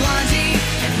 and Blondie,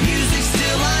 and music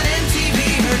still on MTV.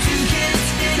 Her two kids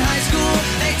in high school,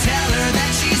 they tell her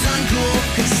that she's uncool,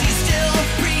 'cause she's still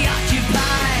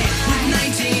preoccupied with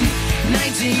 1985.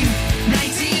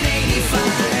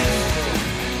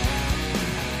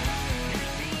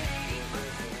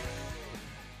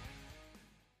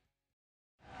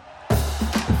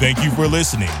 Thank you for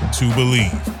listening to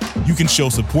Believe. You can show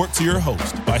support to your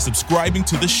host by subscribing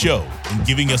to the show and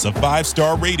giving us a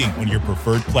 5-star rating on your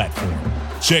preferred platform.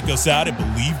 Check us out at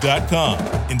Believe.com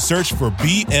and search for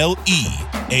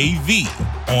BLEAV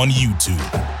on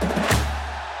YouTube.